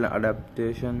film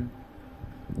adaptation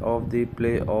of the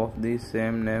play of the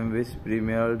same name, which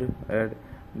premiered at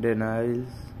Daniels'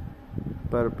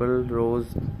 Purple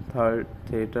Rose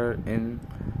Theatre in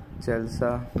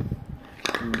Chelsea,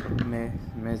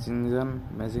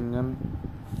 Michigan,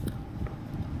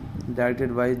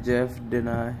 directed by Jeff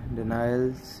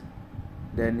Daniels,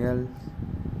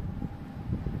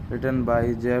 written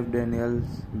by Jeff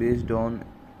Daniels, based on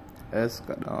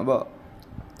Escanaba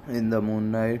in the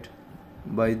Moonlight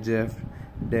by Jeff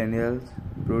Daniels,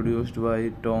 produced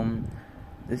by Tom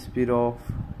Spiroff,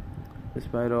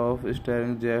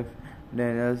 starring Jeff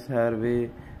Daniels,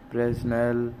 Harve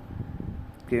Presnell,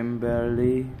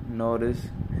 Kimberly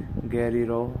Norris, Gary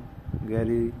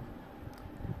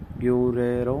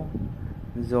Guerrero,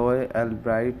 Zoe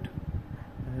Albright,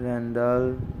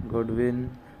 Randall Goodwin,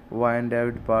 Wayne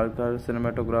David Parker,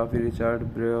 cinematography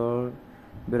Richard Brewer,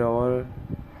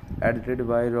 edited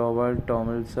by Robert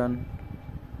Tomlinson,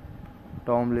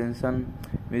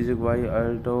 music by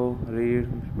Alto Reed,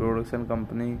 production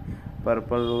company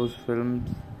Purple Rose Films,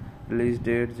 release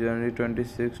date January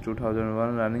 26,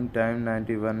 2001, running time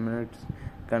 91 minutes,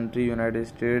 country United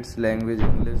States, language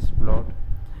English, plot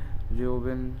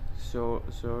Reuben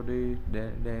Sodi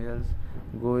Daniels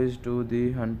goes to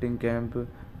the hunting camp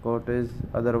cottage,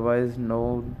 otherwise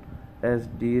known as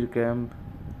Deer Camp,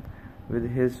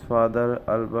 with his father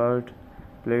Albert,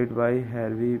 played by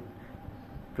Harve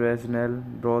Presnell,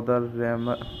 brother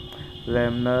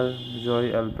Ramner,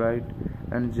 Joy Albright,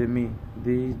 and Jimmy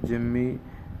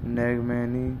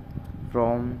Nagmani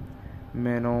from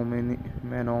Menominee,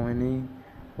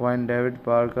 Wayne David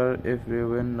Parker, if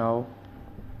Reuben now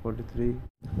 43.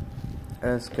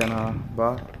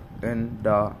 Escanaba in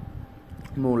the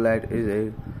Moonlight is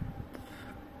a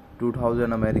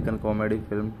 2000 American comedy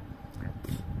film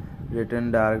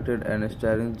written, directed, and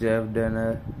starring Jeff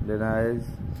Daniels.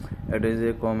 It is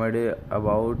a comedy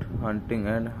about hunting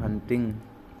and hunting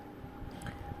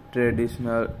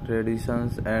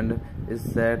traditions and is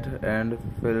set and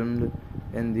filmed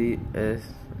in the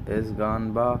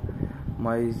Escanaba,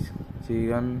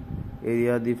 Michigan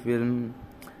area. The film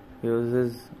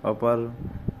uses Upper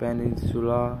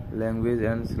Peninsula language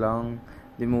and slang.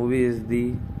 The movie is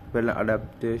the film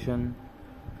adaptation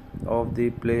of the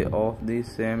play of the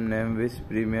same name, which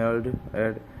premiered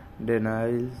at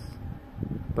Daniels'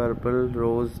 Purple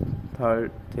Rose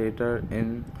Theatre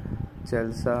in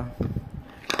Chelsea,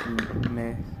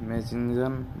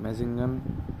 Michigan,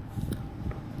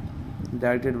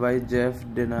 directed by Jeff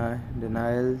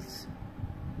Daniels,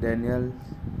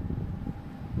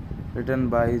 written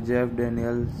by Jeff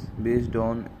Daniels, based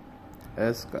on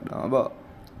Escanaba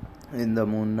in the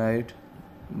Moonlight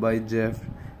by Jeff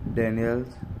Daniels,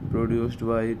 produced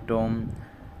by Tom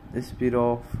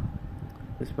Spiroff,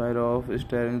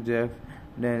 starring Jeff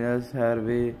Daniels,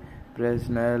 Harve,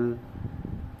 Presnell,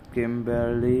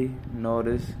 Kimberly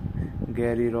Norris,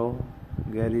 Gary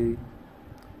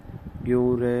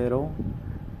Guerrero,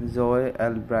 Zoe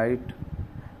Albright,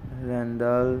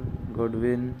 Randall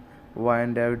Goodwin,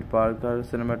 Wayne David Parker,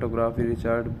 cinematography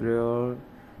Richard Brewer,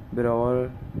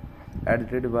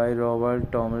 edited by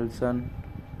Robert Tomlinson,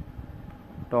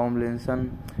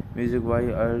 music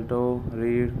by Alto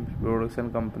Reed,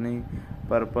 production company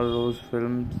Purple Rose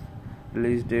Films,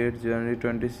 release date January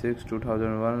 26,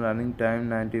 2001, running time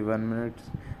 91 minutes,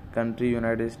 country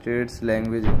United States,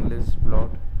 language English, plot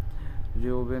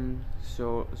Reuben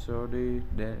Sodi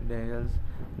Daniels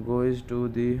goes to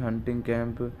the hunting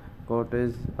camp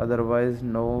cottage, otherwise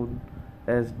known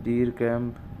as Deer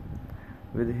Camp,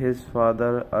 with his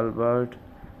father Albert,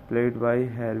 played by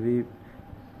Harvey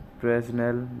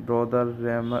Presnell, brother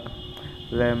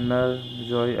Ramner,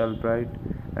 Joy Albright,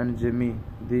 and Jimmy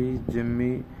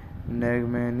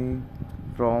Nagmani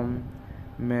from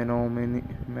Menominee,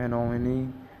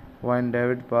 Wine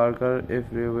David Parker, if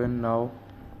Reuben now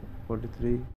 43.